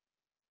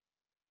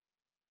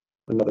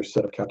 another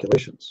set of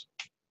calculations.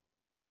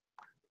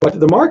 But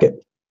the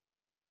market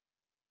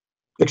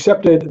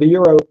accepted the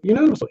euro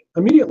unanimously,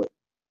 immediately.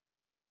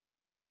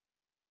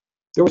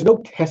 There was no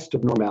test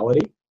of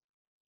normality.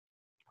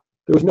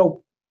 There was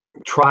no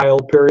trial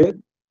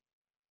period.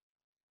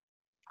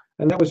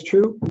 And that was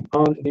true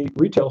on the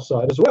retail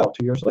side as well,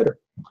 2 years later.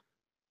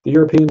 The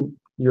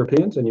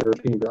Europeans and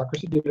European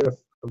bureaucracy did a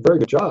very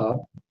good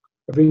job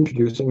of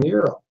introducing the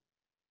euro.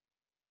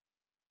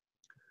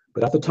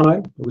 But at the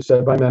time, it was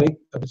said by many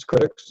of its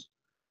critics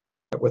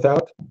that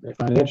without a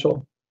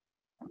financial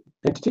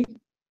entity,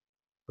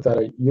 without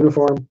a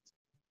uniform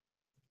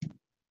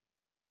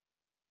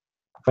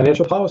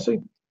financial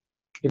policy,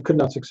 it could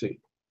not succeed.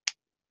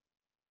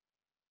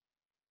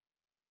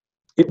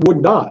 It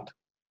would not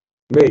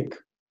make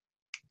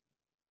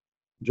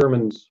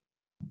Germans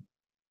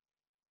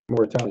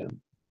more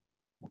Italian,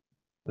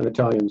 and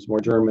Italians more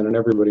German, and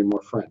everybody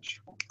more French.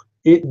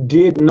 It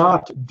did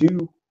not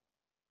do,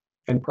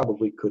 and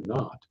probably could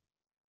not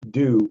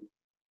do,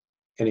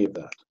 any of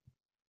that.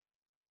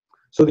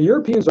 So the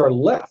Europeans are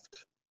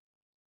left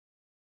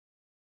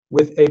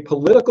with a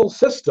political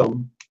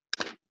system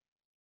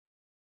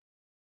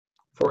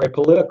for a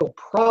political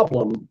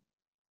problem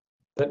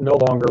that no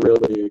longer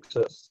really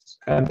exists.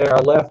 And they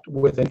are left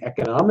with an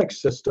economic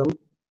system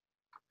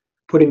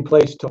put in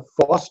place to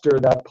foster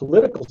that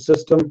political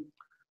system,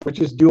 which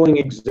is doing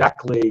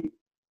exactly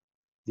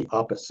the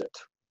opposite.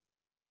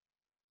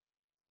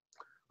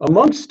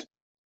 Amongst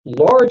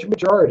large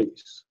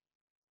minorities,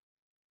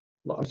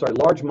 not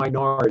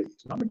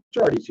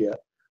majorities yet, at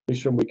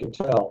least from we can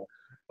tell,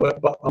 but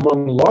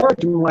among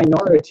large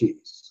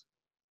minorities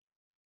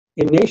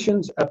in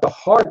nations at the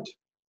heart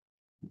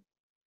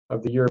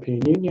of the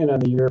European Union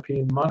and the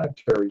European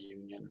Monetary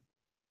Union,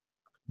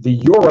 the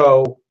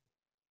euro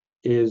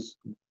is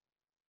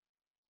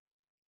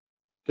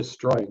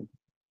destroying,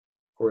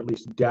 or at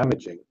least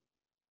damaging,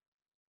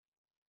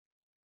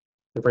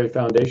 the very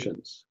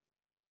foundations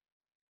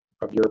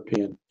of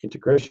European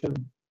integration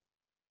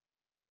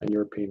and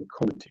European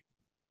comity.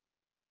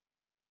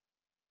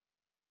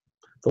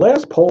 The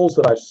last polls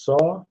that I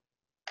saw,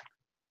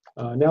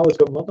 now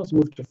let's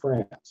move to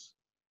France.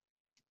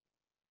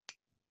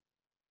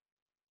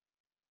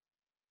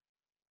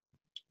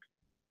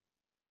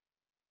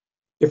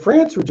 If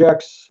France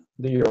rejects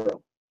the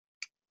euro,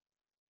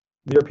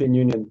 the European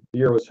Union, the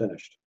euro is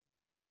finished.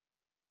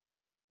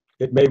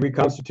 It may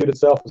reconstitute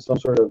itself as some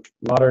sort of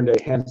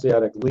modern-day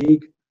Hanseatic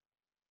League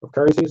of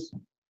currencies.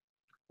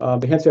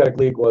 The Hanseatic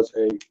League was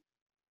in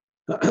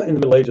the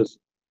Middle Ages,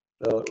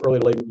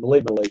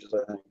 late Middle Ages,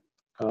 I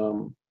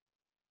think,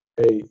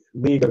 a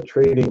league of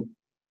trading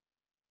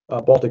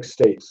Baltic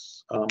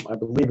states. I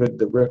believe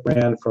it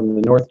ran from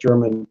the North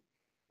German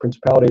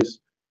principalities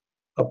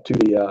up to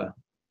the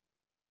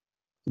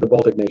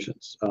Baltic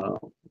nations,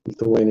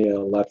 Lithuania,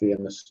 Latvia,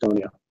 and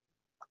Estonia.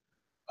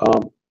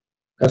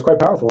 That's quite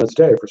powerful in its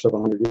day for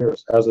several hundred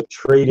years as a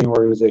trading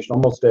organization,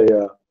 almost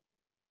a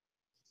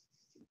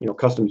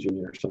customs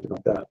union or something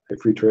like that, a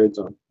free trade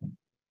zone.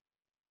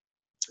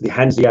 The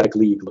Hanseatic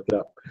League, look it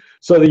up.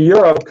 So the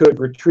euro could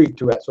retreat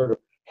to a sort of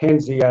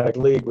Hanseatic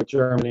League with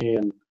Germany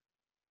and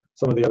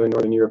some of the other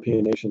Northern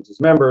European nations as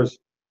members,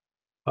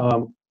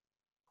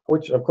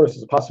 which of course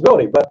is a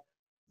possibility, but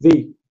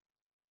the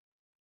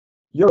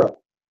euro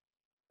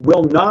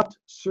will not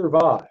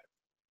survive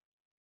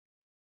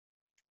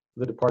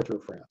the departure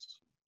of France.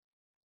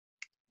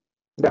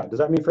 Now, does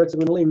that mean France is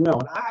going to leave? No,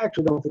 and I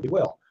actually don't think it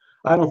will.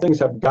 I don't think things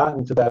have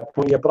gotten to that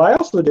point yet. But I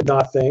also did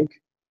not think,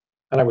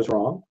 and I was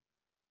wrong,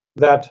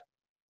 that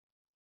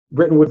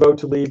Britain would vote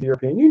to leave the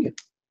European Union.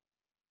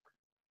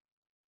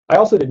 I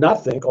also did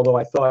not think, although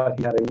I thought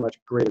he had a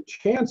much greater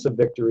chance of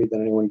victory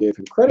than anyone gave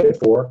him credit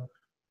for,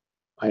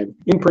 I am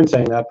in print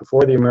saying that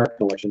before the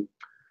American election,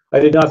 I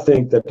did not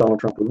think that Donald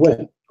Trump would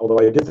win, although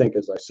I did think,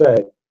 as I say,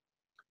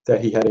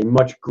 that he had a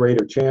much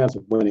greater chance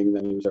of winning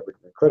than he was ever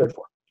given credit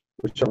for,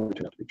 which certainly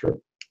turned out to be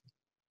true.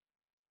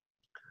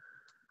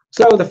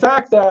 So the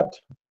fact that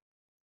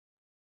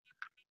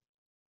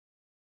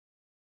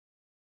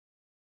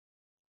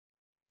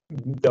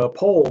the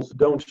polls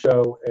don't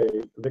show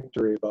a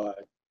victory by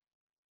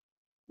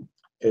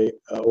a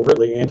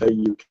overtly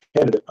anti-EU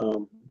candidate,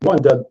 one,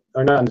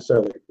 are not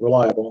necessarily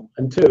reliable,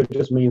 and two, it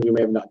just means we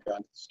may have not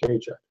gotten to the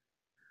stage yet.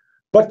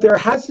 But there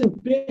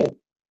hasn't been,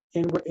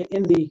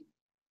 in the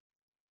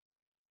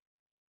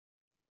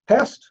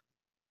past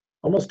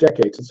almost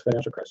decade since the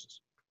financial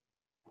crisis,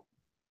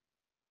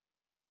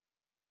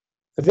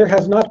 there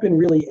has not been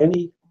really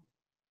any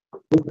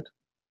movement,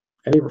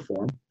 any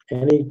reform,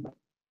 any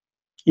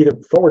either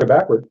forward or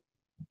backward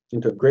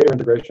into greater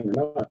integration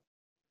or not,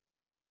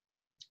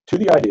 to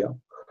the idea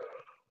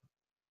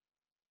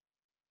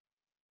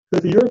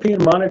that the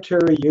European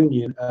Monetary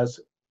Union, as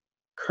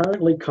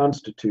currently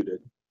constituted,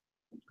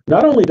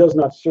 not only does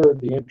not serve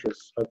the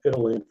interests of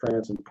Italy and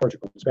France and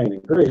Portugal and Spain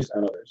and Greece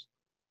and others,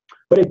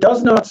 but it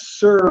does not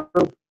serve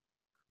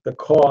the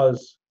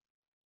cause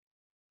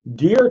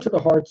dear to the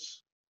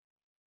hearts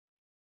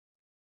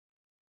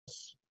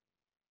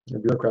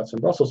of bureaucrats in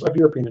Brussels of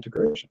European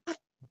integration.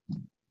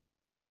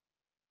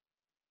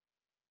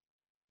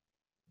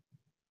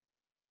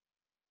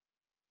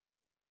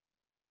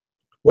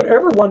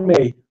 Whatever one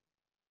may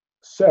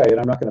say, and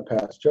I'm not going to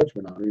pass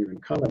judgment on or even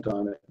comment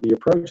on it, the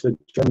approach that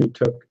Germany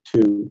took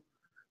to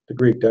the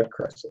Greek debt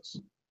crisis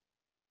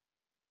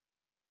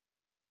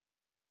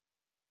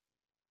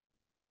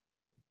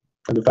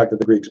and the fact that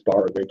the Greeks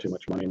borrowed way too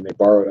much money, and they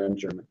borrowed on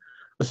German,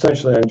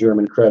 essentially on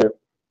German credit,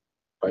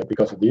 right,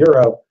 because of the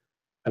euro,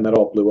 and that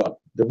all blew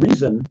up. The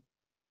reason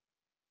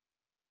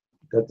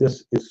that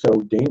this is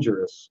so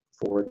dangerous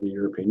for the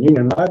European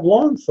Union, and I've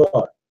long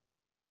thought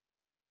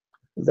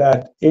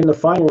that in the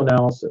final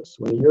analysis,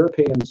 when the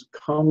Europeans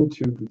come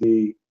to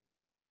the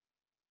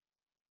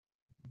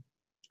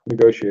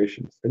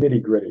negotiations, the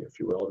nitty-gritty, if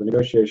you will, the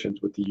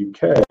negotiations with the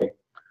UK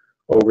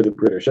over the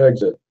British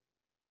exit,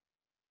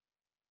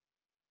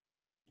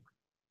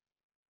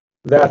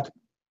 that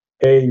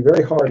a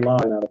very hard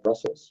line out of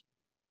Brussels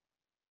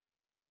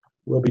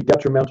will be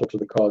detrimental to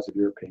the cause of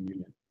the European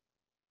Union.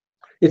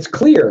 It's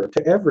clear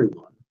to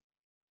everyone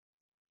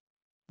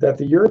that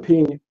the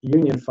European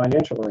Union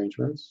financial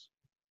arrangements,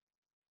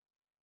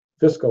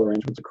 fiscal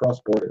arrangements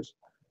across borders,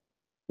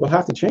 will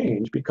have to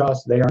change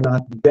because they are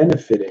not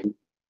benefiting.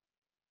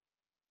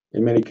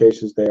 In many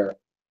cases, they are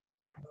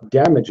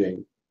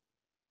damaging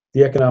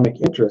the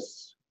economic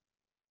interests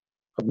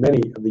of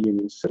many of the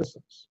Union's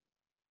citizens.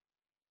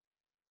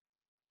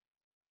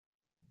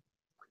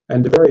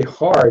 And the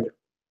problem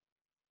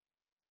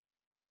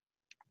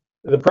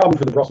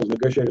for the Brussels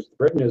negotiators with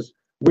Britain is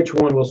which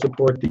one will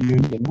support the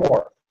Union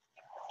more,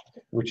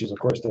 which is, of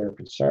course, their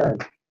concern.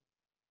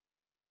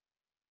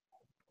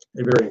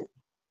 A very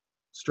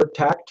strict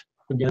tact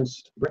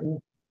against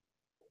Britain,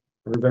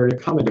 or a very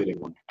accommodating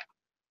one.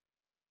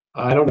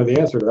 I don't know the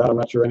answer to that. I'm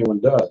not sure anyone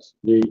does.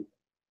 The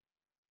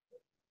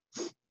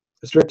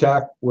strict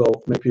tact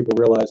will make people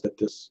realize that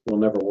this will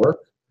never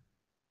work,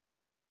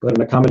 but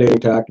an accommodating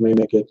tact may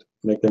make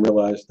them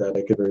realize that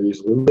they could very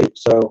easily leave.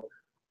 So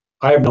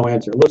I have no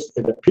answer.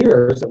 It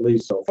appears, at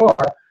least so far,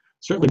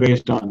 certainly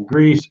based on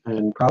Greece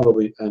and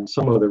probably and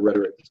some of the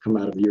rhetoric that's come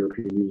out of the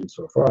European Union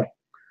so far,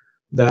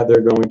 that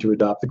they're going to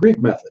adopt the Greek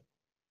method,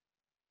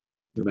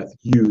 the method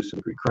used in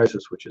the Greek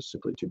crisis, which is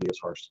simply to be as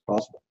harsh as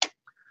possible.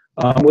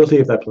 We'll see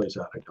if that plays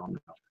out. I don't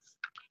know.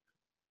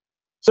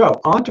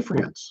 So on to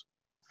France.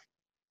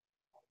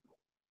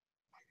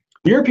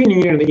 The European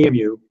Union and the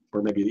EMU,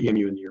 or maybe the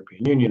EMU and the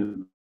European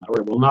Union,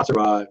 will not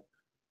survive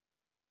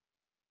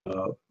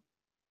an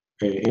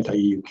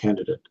anti-EU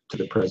candidate to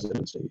the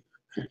presidency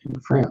in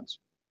France.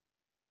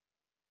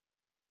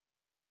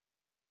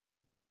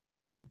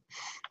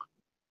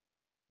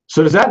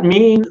 So does that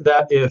mean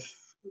that if,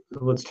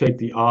 let's take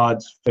the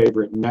odds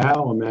favorite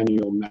now,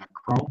 Emmanuel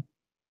Macron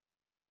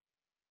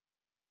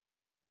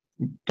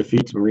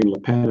defeats Marine Le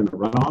Pen in a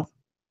runoff,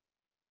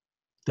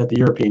 that the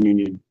European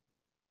Union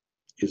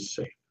is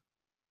safe?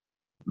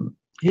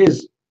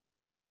 His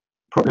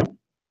program.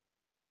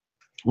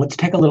 Let's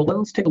take a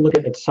look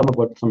at some of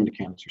what some of the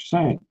candidates are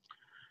saying.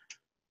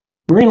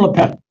 Marine Le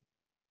Pen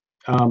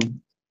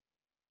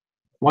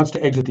wants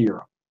to exit the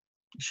euro.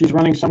 She's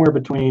running somewhere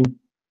between,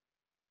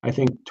 I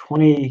think,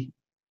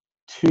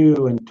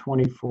 22 and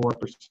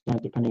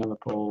 24%, depending on the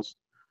polls,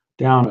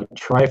 down a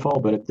trifle,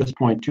 but at this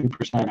point,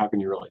 2%, how can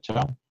you really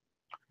tell?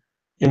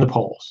 In the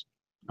polls.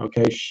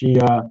 Okay, she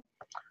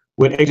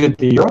would exit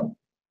the euro,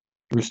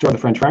 restore the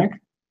French franc.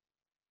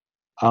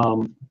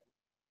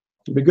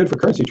 It'd be good for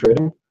currency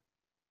trading.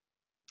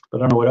 but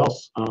I don't know what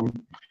else.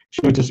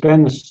 She would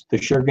suspend the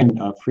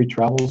Schengen free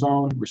travel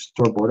zone,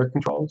 restore border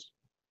controls.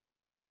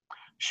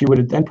 She would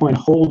at that point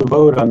hold a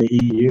vote on the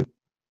EU.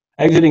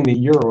 Exiting the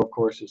euro, of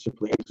course, is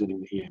simply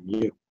exiting the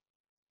EMU.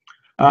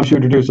 She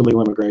would reduce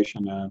illegal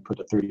immigration and put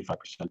a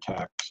 35%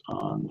 tax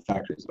on the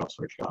factories that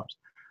outsource jobs.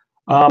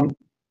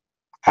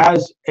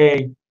 As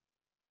a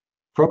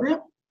program,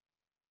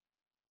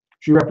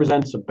 she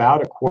represents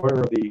about a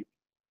quarter of the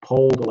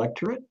polled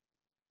electorate.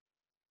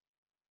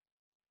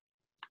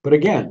 But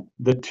again,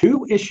 the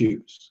two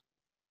issues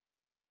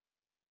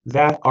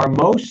that are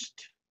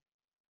most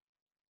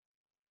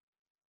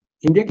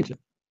indicative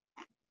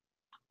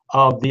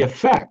of the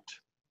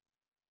effect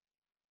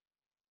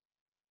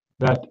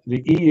that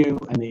the EU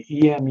and the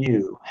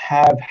EMU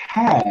have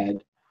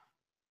had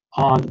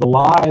on the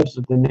lives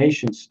of the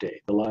nation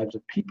state, the lives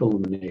of people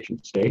in the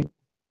nation state,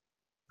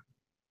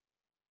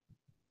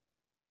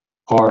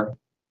 are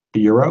the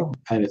euro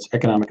and its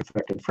economic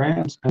effect in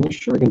France, and the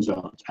Schengen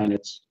zones and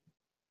its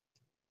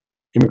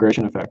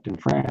immigration effect in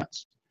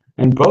France.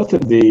 And both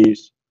of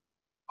these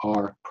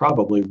are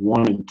probably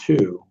 1 and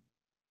 2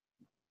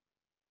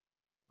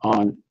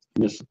 on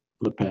Ms.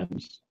 Le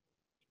Pen's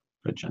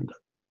agenda.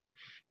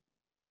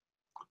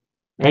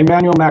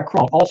 Emmanuel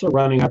Macron, also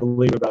running, I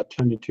believe, about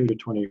 22 to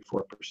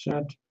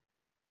 24%.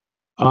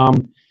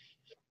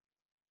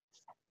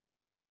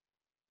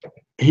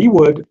 He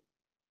would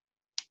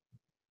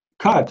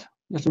cut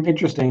some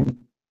interesting,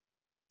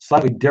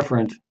 slightly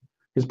different.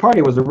 His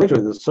party was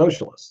originally the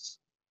Socialists.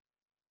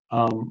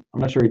 I'm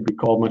not sure he'd be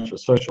called much of a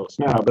socialist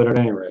now, but at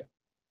any rate,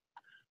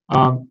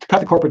 to cut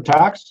the corporate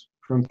tax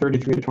from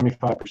 33 to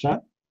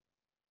 25%.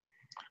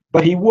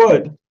 But he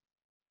would,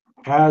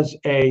 as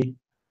a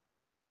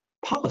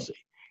policy,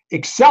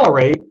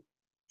 accelerate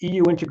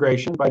EU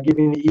integration by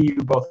giving the EU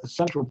both a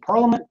central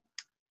parliament,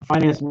 a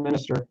finance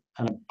minister,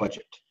 and a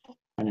budget,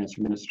 finance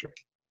ministry.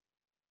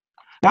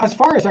 Now, as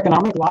far as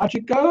economic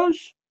logic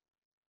goes,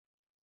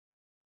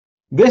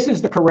 this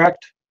is the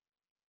correct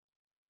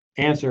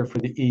answer for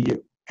the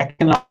EU,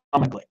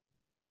 economically.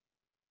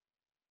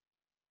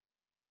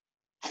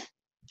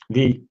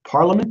 The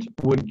parliament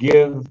would be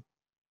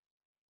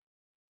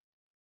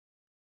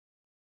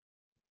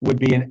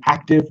an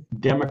active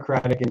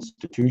democratic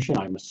institution,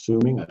 I'm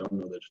assuming, I don't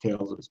know the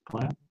details of his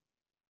plan,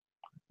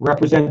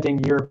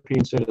 representing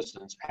European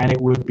citizens, and it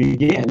would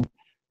begin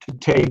to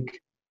take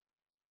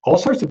all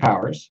sorts of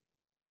powers,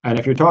 and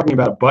if you're talking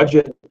about a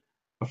budget,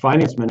 a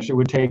finance minister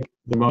would take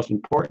the most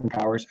important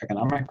powers,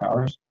 economic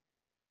powers,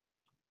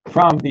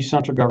 from the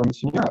central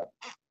governments in Europe.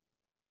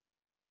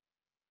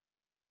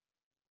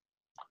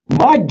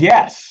 My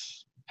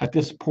guess at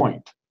this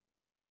point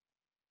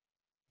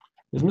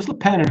is Ms. Le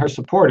Pen and her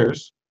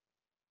supporters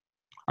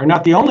are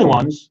not the only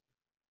ones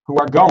who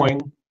are going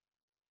to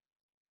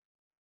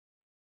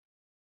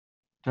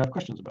have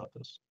questions about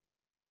this.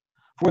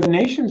 For the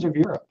nations of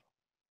Europe,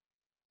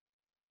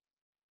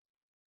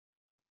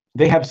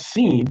 they have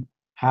seen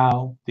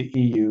how the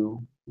EU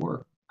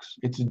works.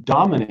 It's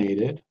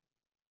dominated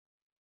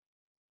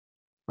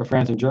by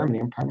France and Germany,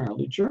 and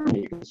primarily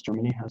Germany, because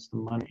Germany has the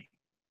money.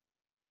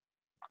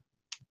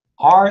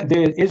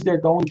 Is there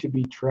going to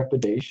be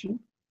trepidation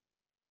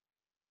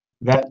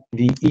that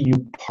the EU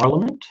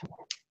Parliament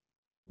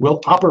will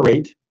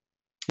operate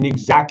in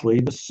exactly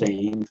the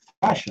same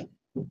fashion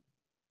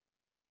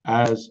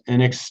as an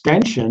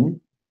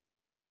extension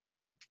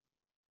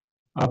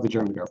of the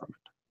German government?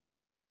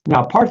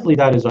 Now, partly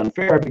that is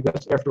unfair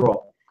because, after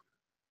all,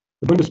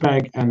 the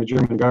Bundesbank and the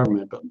German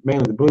government, but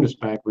mainly the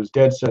Bundesbank, was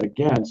dead set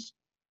against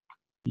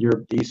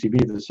Europe, the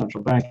ECB, the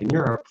central bank in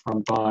Europe,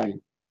 from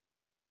buying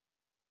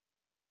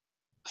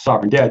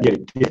sovereign debt, yet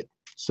it did.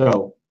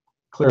 So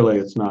clearly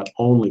it's not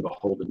only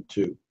beholden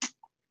to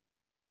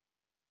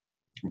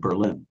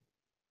Berlin.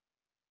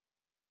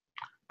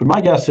 But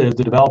my guess is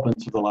the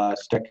developments of the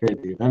last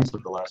decade, the events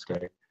of the last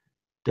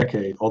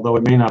decade, although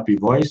it may not be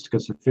voiced,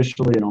 because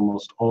officially in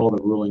almost all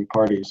the ruling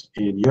parties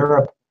in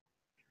Europe,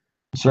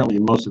 certainly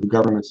in most of the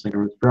governments and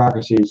government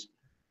bureaucracies,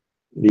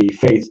 the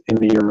faith in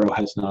the euro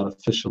has not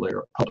officially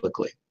or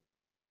publicly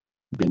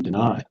been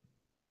denied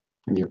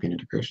in European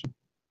integration.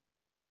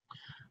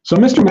 So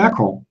Mr.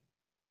 Macron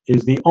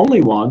is the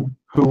only one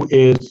who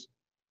is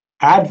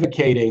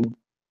advocating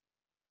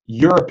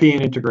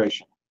European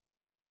integration.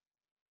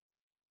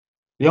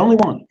 The only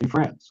one in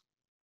France.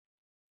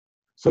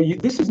 So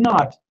this is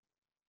not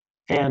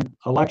an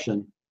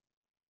election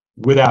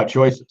without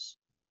choices.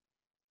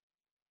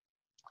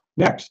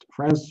 Next,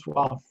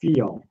 Francois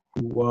Fillon,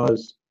 who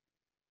was,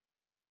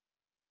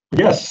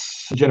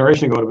 yes, a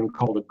generation ago would have been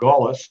called a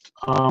Gaullist.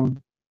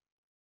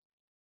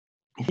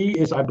 He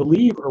is, I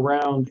believe,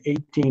 around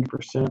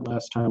 18%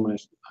 last time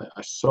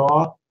I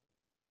saw.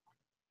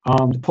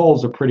 The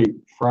polls are pretty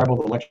friable.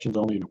 The election's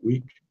only in a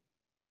week.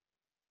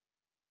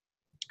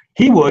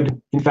 He would,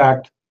 in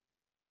fact,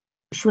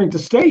 shrink the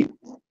state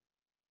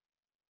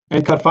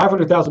and cut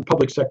 500,000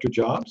 public sector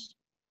jobs,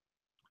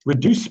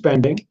 reduce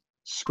spending,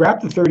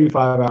 scrap the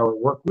 35-hour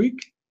work week.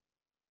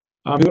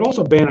 He would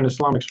also ban an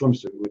Islamic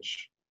swimsuit,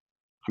 which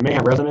may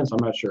have resonance,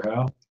 I'm not sure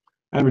how.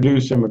 and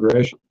reduce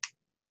immigration.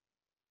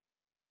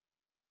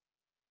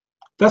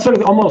 That's sort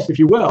of almost, if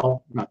you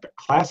will, not the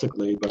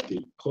classically, but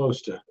the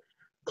close to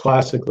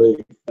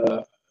classically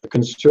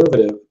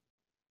conservative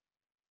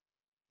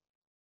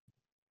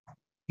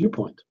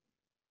viewpoint.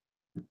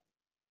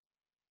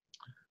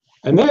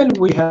 And then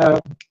we have,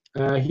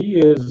 he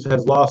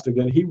has lost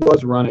again. He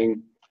was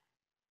running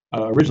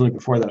originally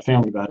before that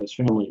his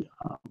family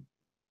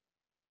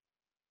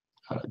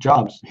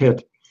jobs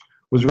hit,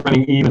 was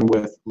running even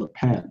with Le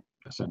Pen,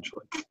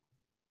 essentially.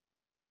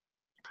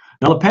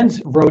 Now, Le Pen's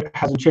vote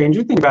hasn't changed.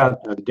 The thing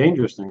about the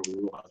dangerous thing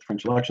about the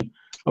French election,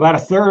 about a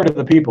third of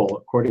the people,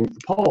 according to the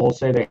polls,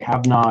 say they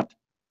have not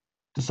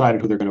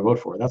decided who they're going to vote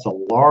for. That's a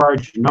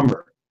large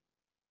number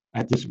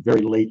at this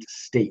very late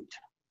stage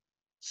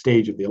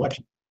of the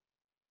election.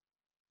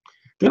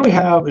 Then we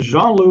have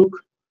Jean-Luc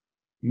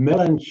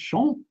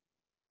Mélenchon.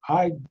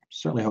 I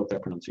certainly hope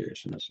that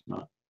pronunciation is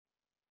not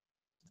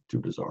too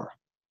bizarre.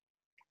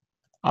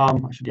 I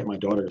should get my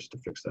daughters to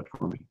fix that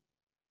for me.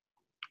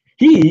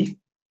 He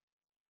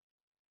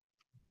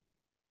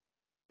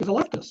is a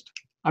leftist.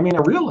 I mean,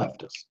 a real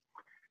leftist.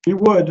 He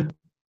would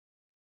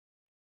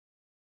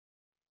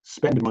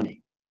spend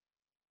money,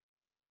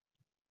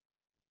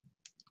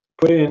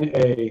 put in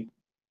a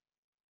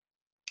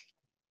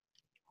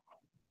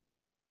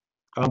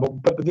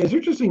but the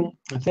interesting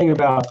thing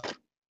about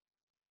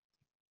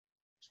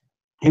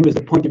him is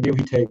the point of view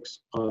he takes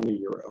on the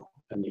euro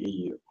and the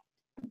EU.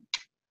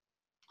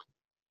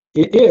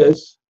 It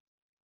is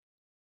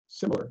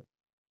similar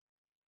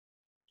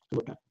to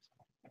Le Pen.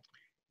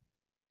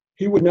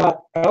 He would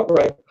not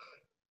outright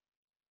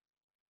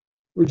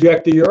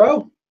reject the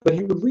euro, but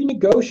he would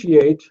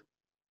renegotiate,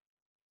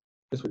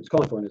 that's what he's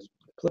calling for in his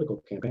political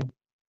campaign,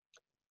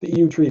 the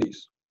EU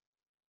treaties.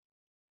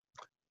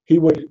 He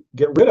would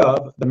get rid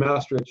of the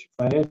Maastricht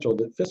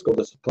fiscal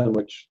discipline,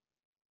 which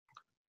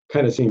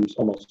kind of seems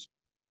almost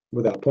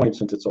without point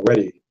since it's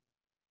already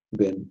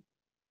been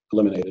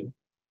eliminated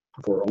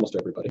for almost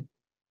everybody.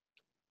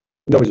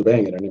 Nobody's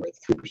obeying it anyway,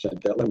 3%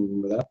 debt limit,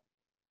 remember that?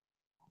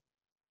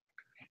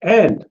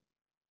 And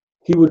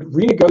he would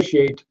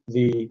renegotiate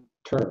the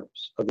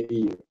terms of the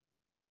EU.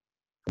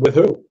 With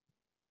who?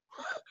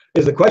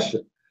 Is the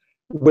question.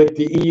 With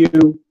the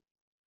EU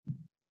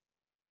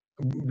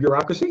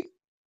bureaucracy?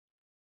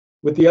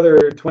 With the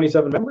other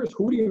 27 members?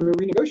 Who do you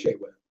renegotiate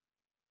with?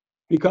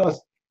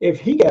 Because if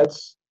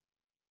he's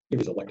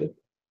elected,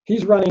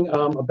 he's running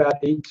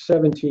about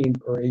 17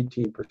 or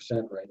 18%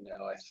 right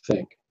now, I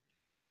think.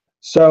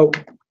 So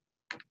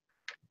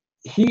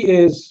he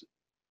is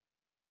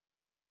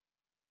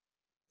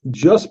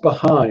just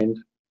behind,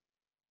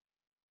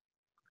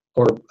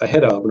 or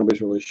ahead of,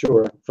 nobody's really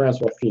sure,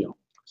 Francois Fillon.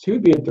 So he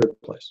would be in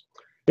third place.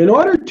 In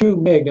order to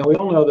make, now we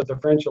all know that the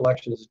French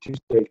election is a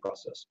two-stage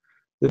process.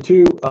 The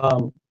two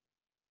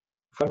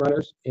front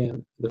runners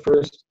in the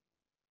first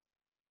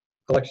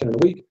election in a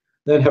week,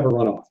 then have a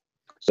runoff.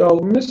 So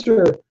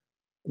Mr.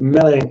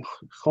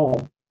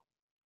 Mélenchon,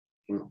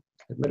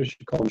 I better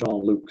should call him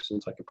Jean-Luc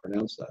since I can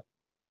pronounce that,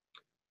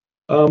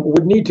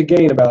 would need to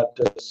gain about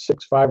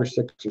 5 or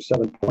 6 or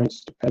 7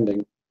 points,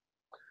 depending,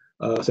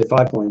 say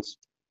 5 points,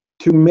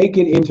 to make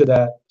it into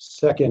that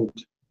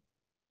second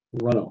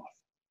runoff.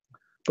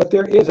 But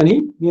there is, and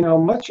he,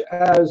 much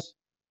as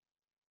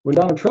when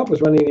Donald Trump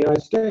was running the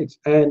United States,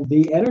 and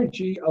the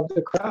energy of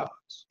the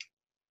crowds,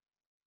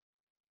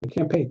 the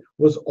campaign,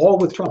 was all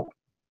with Trump.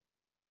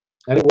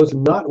 And it was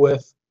not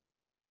with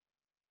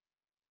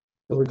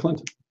Hillary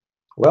Clinton.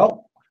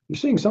 Well, you're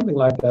seeing something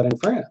like that in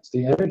France.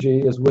 The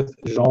energy is with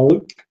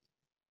Jean-Luc,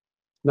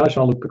 not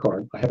Jean-Luc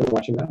Picard. I haven't been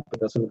watching that, but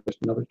that's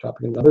another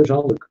topic, another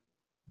Jean-Luc.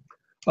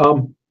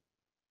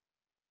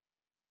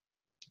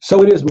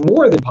 So it is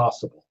more than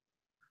possible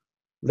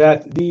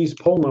that these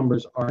poll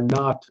numbers are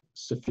not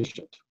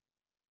sufficient.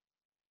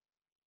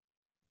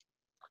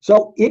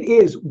 So it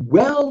is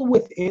well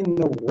within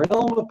the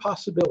realm of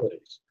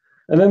possibilities.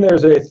 And then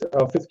there's a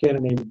fifth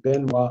candidate named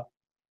Benoit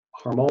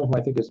Hamon, who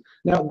I think is,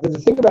 now the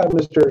thing about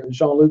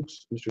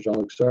Jean-Luc's,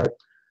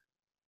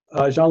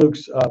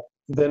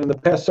 then in the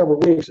past several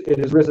weeks, it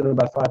has risen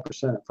about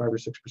 5%, 5 or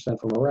 6%,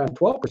 from around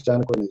 12%,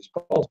 according to these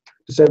polls,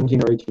 to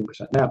 17 or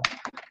 18%. Now,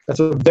 that's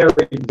a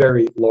very,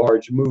 very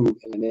large move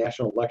in the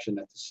national election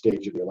at this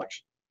stage of the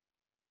election.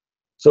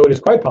 So it is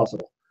quite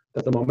possible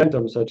that the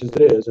momentum, such as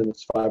it is in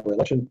its 5-way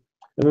election,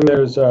 and then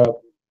there's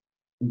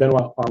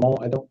Benoit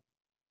Hamon,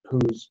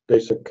 whose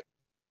basic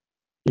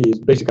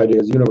idea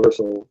is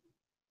universal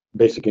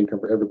basic income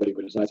for everybody,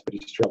 but it's nice, but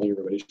he's trailing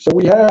everybody. So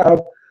we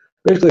have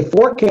basically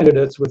 4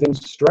 candidates within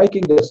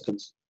striking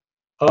distance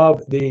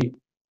of the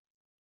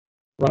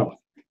runoff.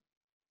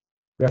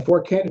 We have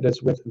 4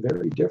 candidates with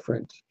very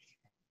different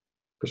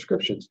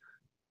prescriptions,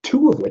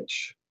 2 of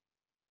which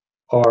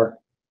are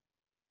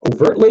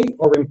overtly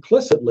or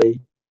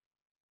implicitly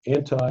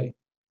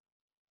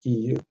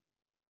anti-EU.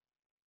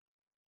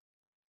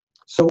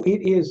 So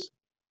it is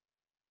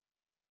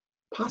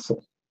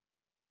possible,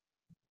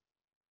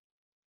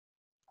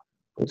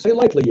 I won't say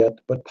likely yet,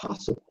 but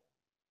possible,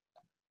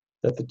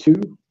 that the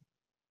 2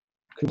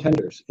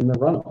 contenders in the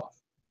runoff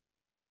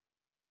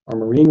are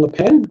Marine Le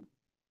Pen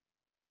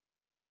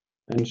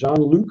and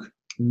Jean-Luc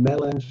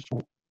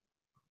Mélenchon,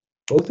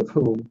 both of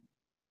whom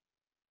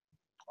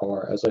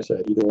are, as I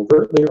said, either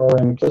overtly or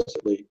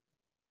implicitly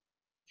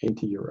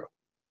anti-Euro.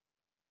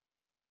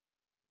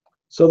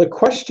 So the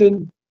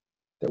question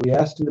that we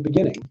asked in the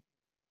beginning,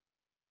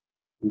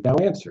 we've now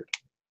answered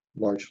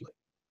largely.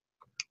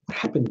 What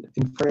happened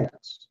in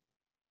France,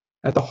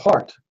 at the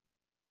heart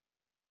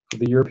of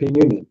the European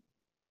Union,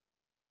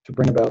 to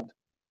bring about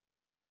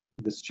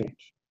this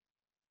change?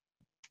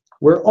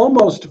 Where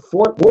almost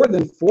more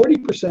than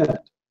 40%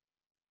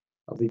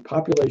 of the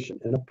population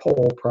in a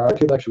poll prior to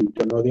the election, we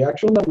don't know the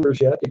actual numbers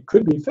yet, it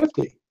could be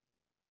 50,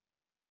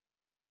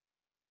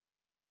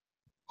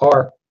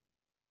 are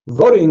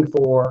voting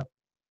for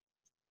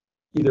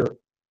either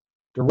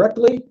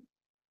directly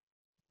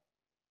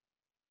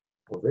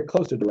or very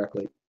close to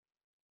directly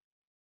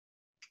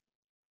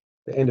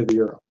the end of the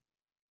euro.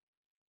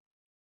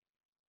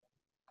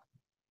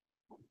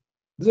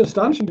 This is an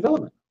astonishing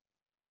development.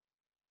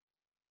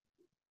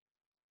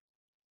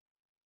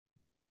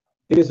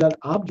 It is an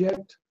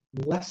object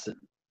lesson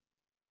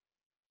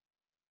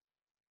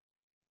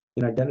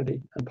in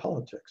identity and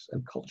politics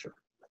and culture.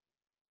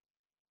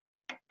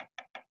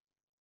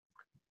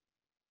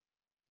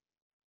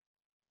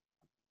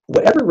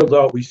 Whatever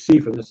result we see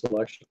from this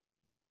election,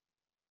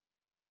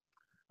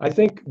 I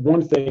think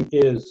one thing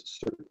is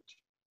certain.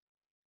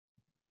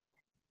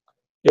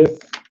 If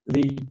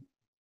the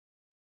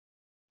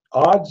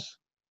odds,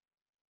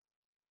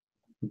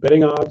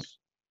 betting odds,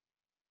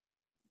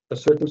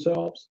 assert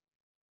themselves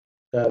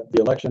that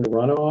the election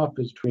runoff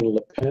is between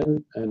Le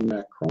Pen and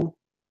Macron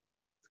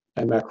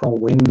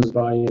wins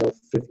by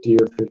 50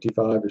 or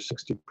 55 or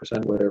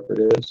 60%, whatever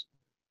it is,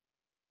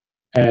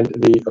 and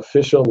the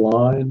official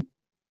line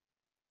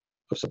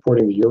of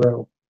supporting the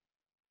euro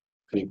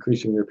and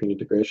increasing European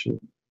integration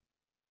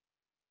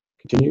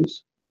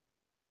continues,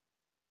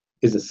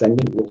 is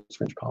ascendant, rules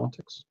French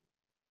politics,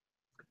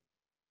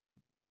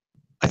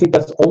 I think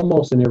that's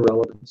almost an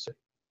irrelevancy.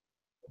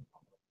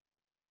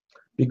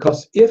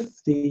 Because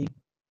if the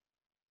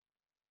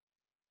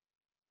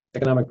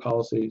economic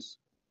policies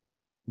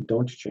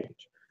don't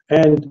change,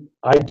 and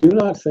I do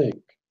not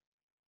think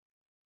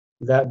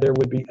that there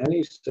would be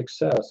any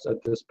success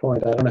at this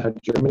point. I don't know how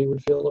Germany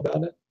would feel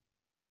about it,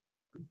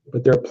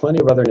 but there are plenty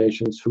of other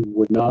nations who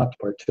would not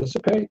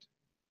participate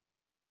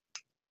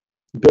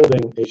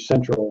building a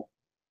central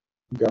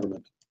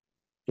government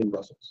in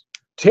Brussels,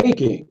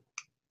 taking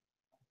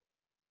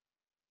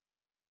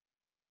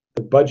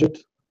the budget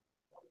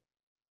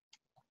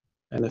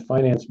and the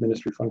finance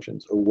ministry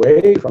functions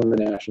away from the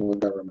national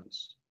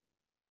governments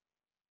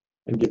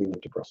and giving them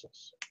to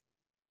Brussels,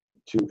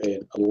 to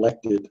an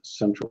elected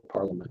central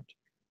parliament.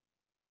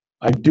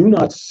 I do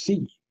not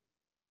see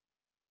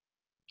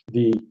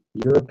the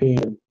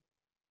European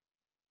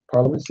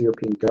parliaments, the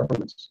European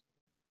governments,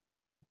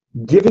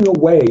 giving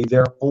away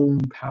their own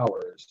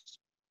powers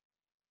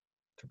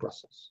to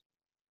Brussels.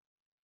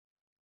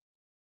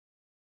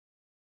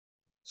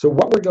 So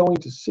what we're going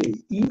to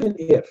see, even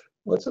if,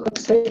 let's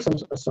take some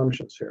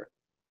assumptions here.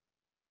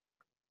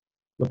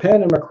 Le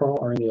Pen and Macron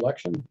are in the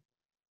election,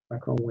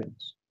 Macron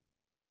wins.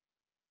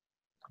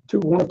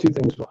 One of two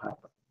things will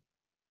happen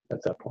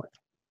at that point.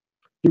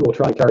 He will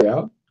try and carry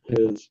out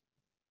his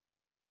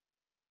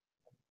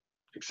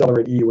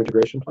accelerate EU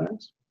integration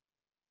plans.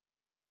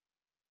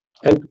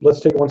 And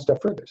let's take it one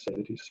step further, say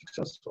that he's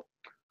successful.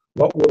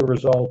 What will the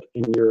result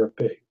in Europe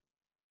be?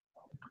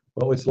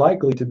 Well, it's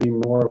likely to be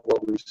more of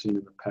what we've seen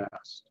in the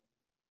past.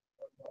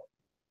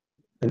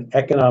 An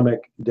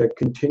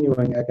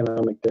continuing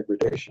economic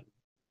degradation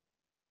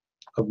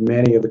of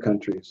many of the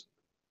countries,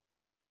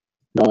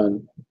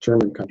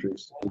 non-German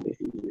countries in the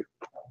EU.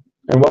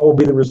 And what will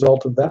be the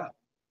result of that?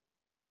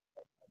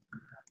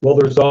 Well,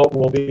 the result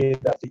will be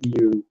that the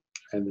EU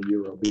and the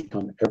euro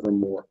become ever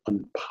more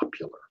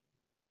unpopular,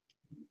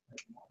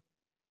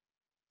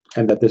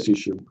 and that this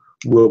issue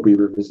will be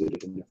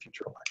revisited in the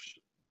future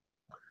election.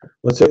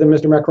 Let's say that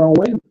Mr. Macron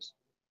wins,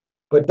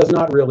 but does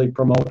not really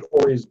promote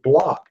or is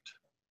blocked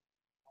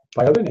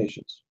by other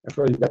nations.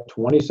 After all, you've got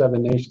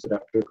 27 nations that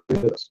have to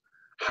agree to this.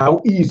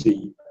 How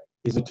easy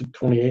is it to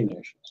 28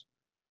 nations?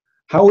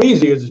 How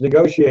easy is it to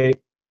negotiate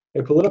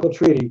a political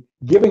treaty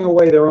giving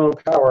away their own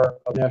power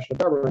of national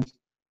governments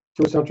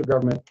to a central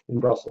government in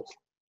Brussels?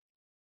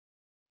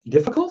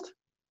 Difficult,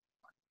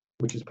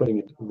 which is putting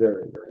it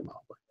very, very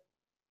mildly.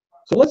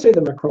 So let's say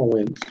that Macron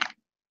wins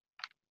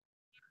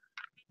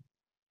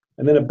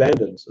and then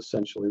abandons,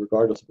 essentially,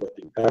 regardless of what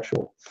the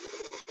actual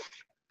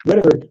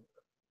rhetoric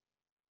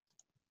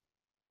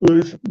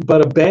is,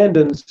 but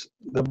abandons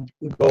the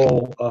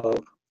goal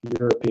of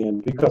European,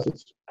 because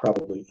it's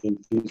probably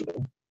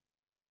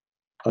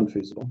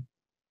unfeasible,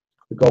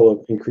 the goal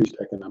of increased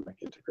economic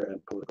integration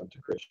and political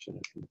integration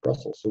in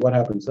Brussels. So what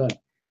happens then?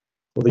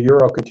 Well, the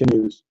euro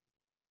continues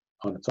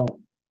on its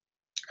own,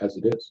 as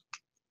it is,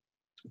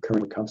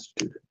 currently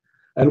constituted.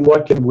 And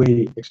what can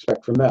we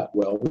expect from that?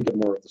 Well, we get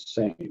more of the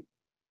same,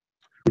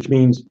 which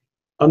means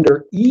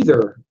under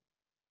either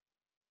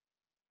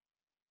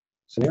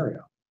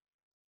scenario,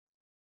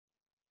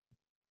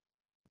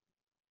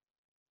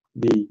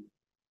 the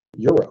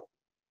euro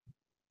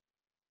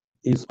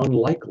is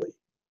unlikely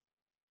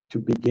to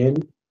begin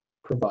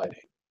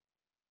providing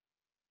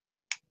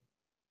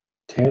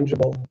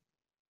tangible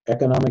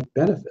economic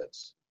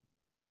benefits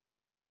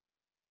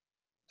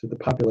to the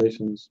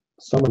populations,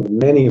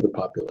 many of the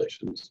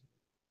populations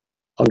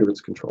under its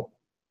control.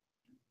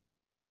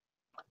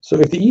 So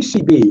if the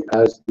ECB,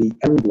 as the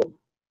emblem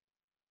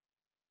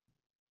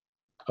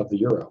of the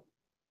euro,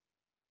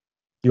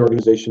 the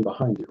organization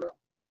behind the euro,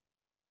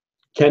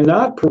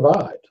 cannot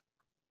provide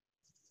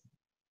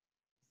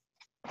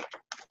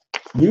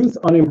youth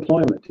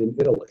unemployment in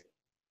Italy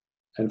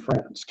and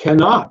France,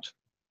 cannot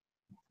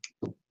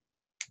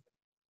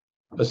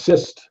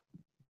assist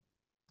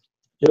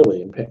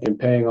Italy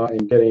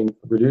in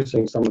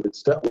reducing some of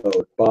its debt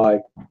load by,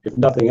 if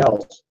nothing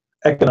else,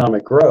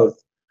 economic growth.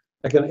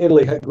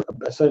 Italy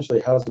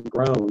essentially hasn't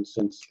grown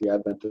since the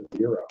advent of the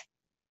euro.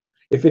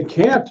 If it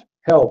can't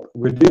help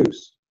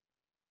reduce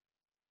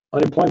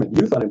unemployment,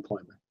 youth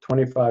unemployment,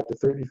 25 to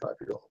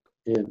 35-year-old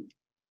in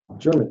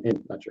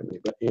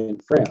in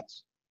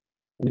France,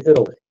 in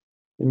Italy,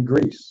 in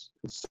Greece,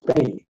 in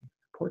Spain,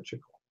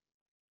 Portugal,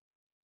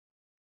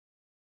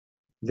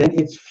 then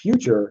its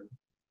future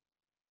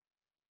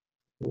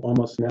will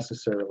almost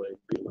necessarily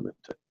be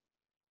limited.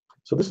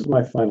 So this is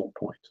my final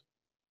point.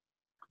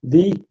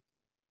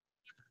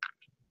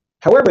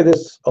 However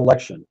this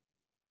election,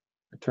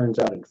 it turns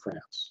out in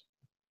France,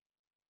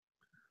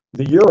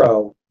 the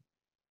euro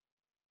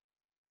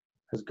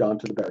has gone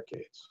to the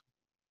barricades.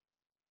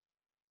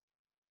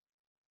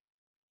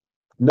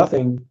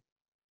 Nothing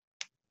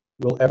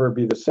will ever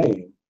be the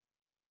same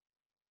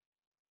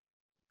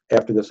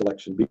after this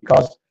election,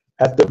 because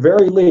at the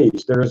very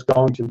least, there is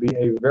going to be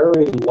a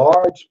very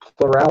large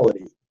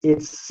plurality,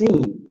 it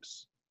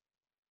seems,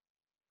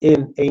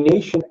 in a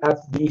nation at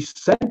the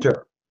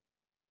center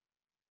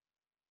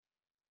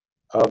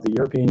of the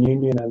European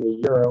Union and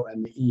the Euro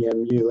and the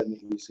EMU and the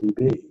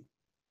ECB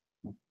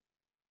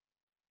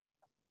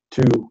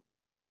to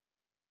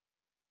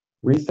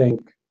rethink,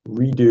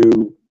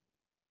 redo,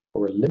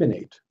 or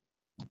eliminate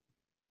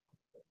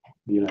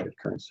the united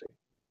currency.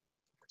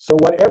 So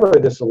whatever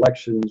this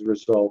election's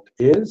result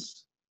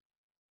is,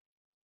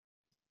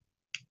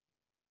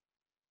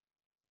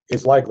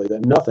 it's likely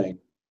that nothing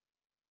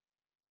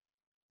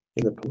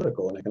in the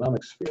political and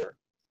economic sphere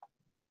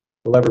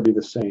will ever be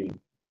the same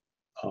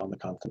on the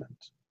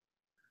continent.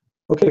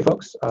 Okay,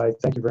 folks, I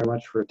thank you very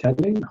much for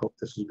attending. I hope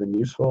this has been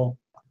useful,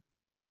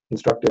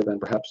 instructive, and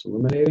perhaps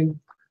illuminating.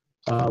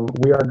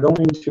 We are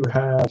going to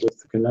have, with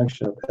the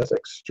connection of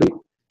Essex Street,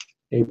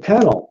 a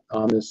panel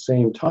on this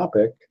same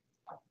topic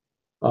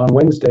on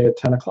Wednesday at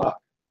 10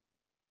 o'clock.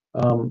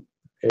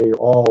 You're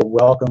all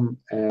welcome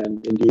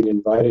and indeed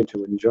invited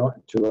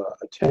to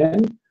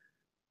attend.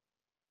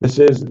 This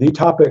is the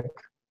topic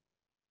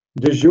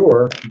du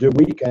jour, du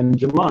week, and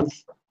du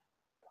month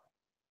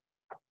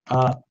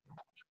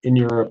in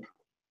Europe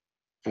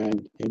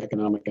and in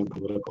economic and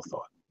political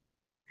thought.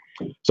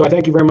 So I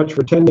thank you very much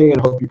for attending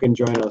and hope you can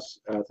join us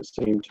at the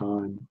same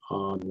time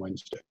on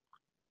Wednesday.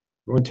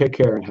 Everyone take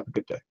care and have a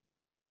good day.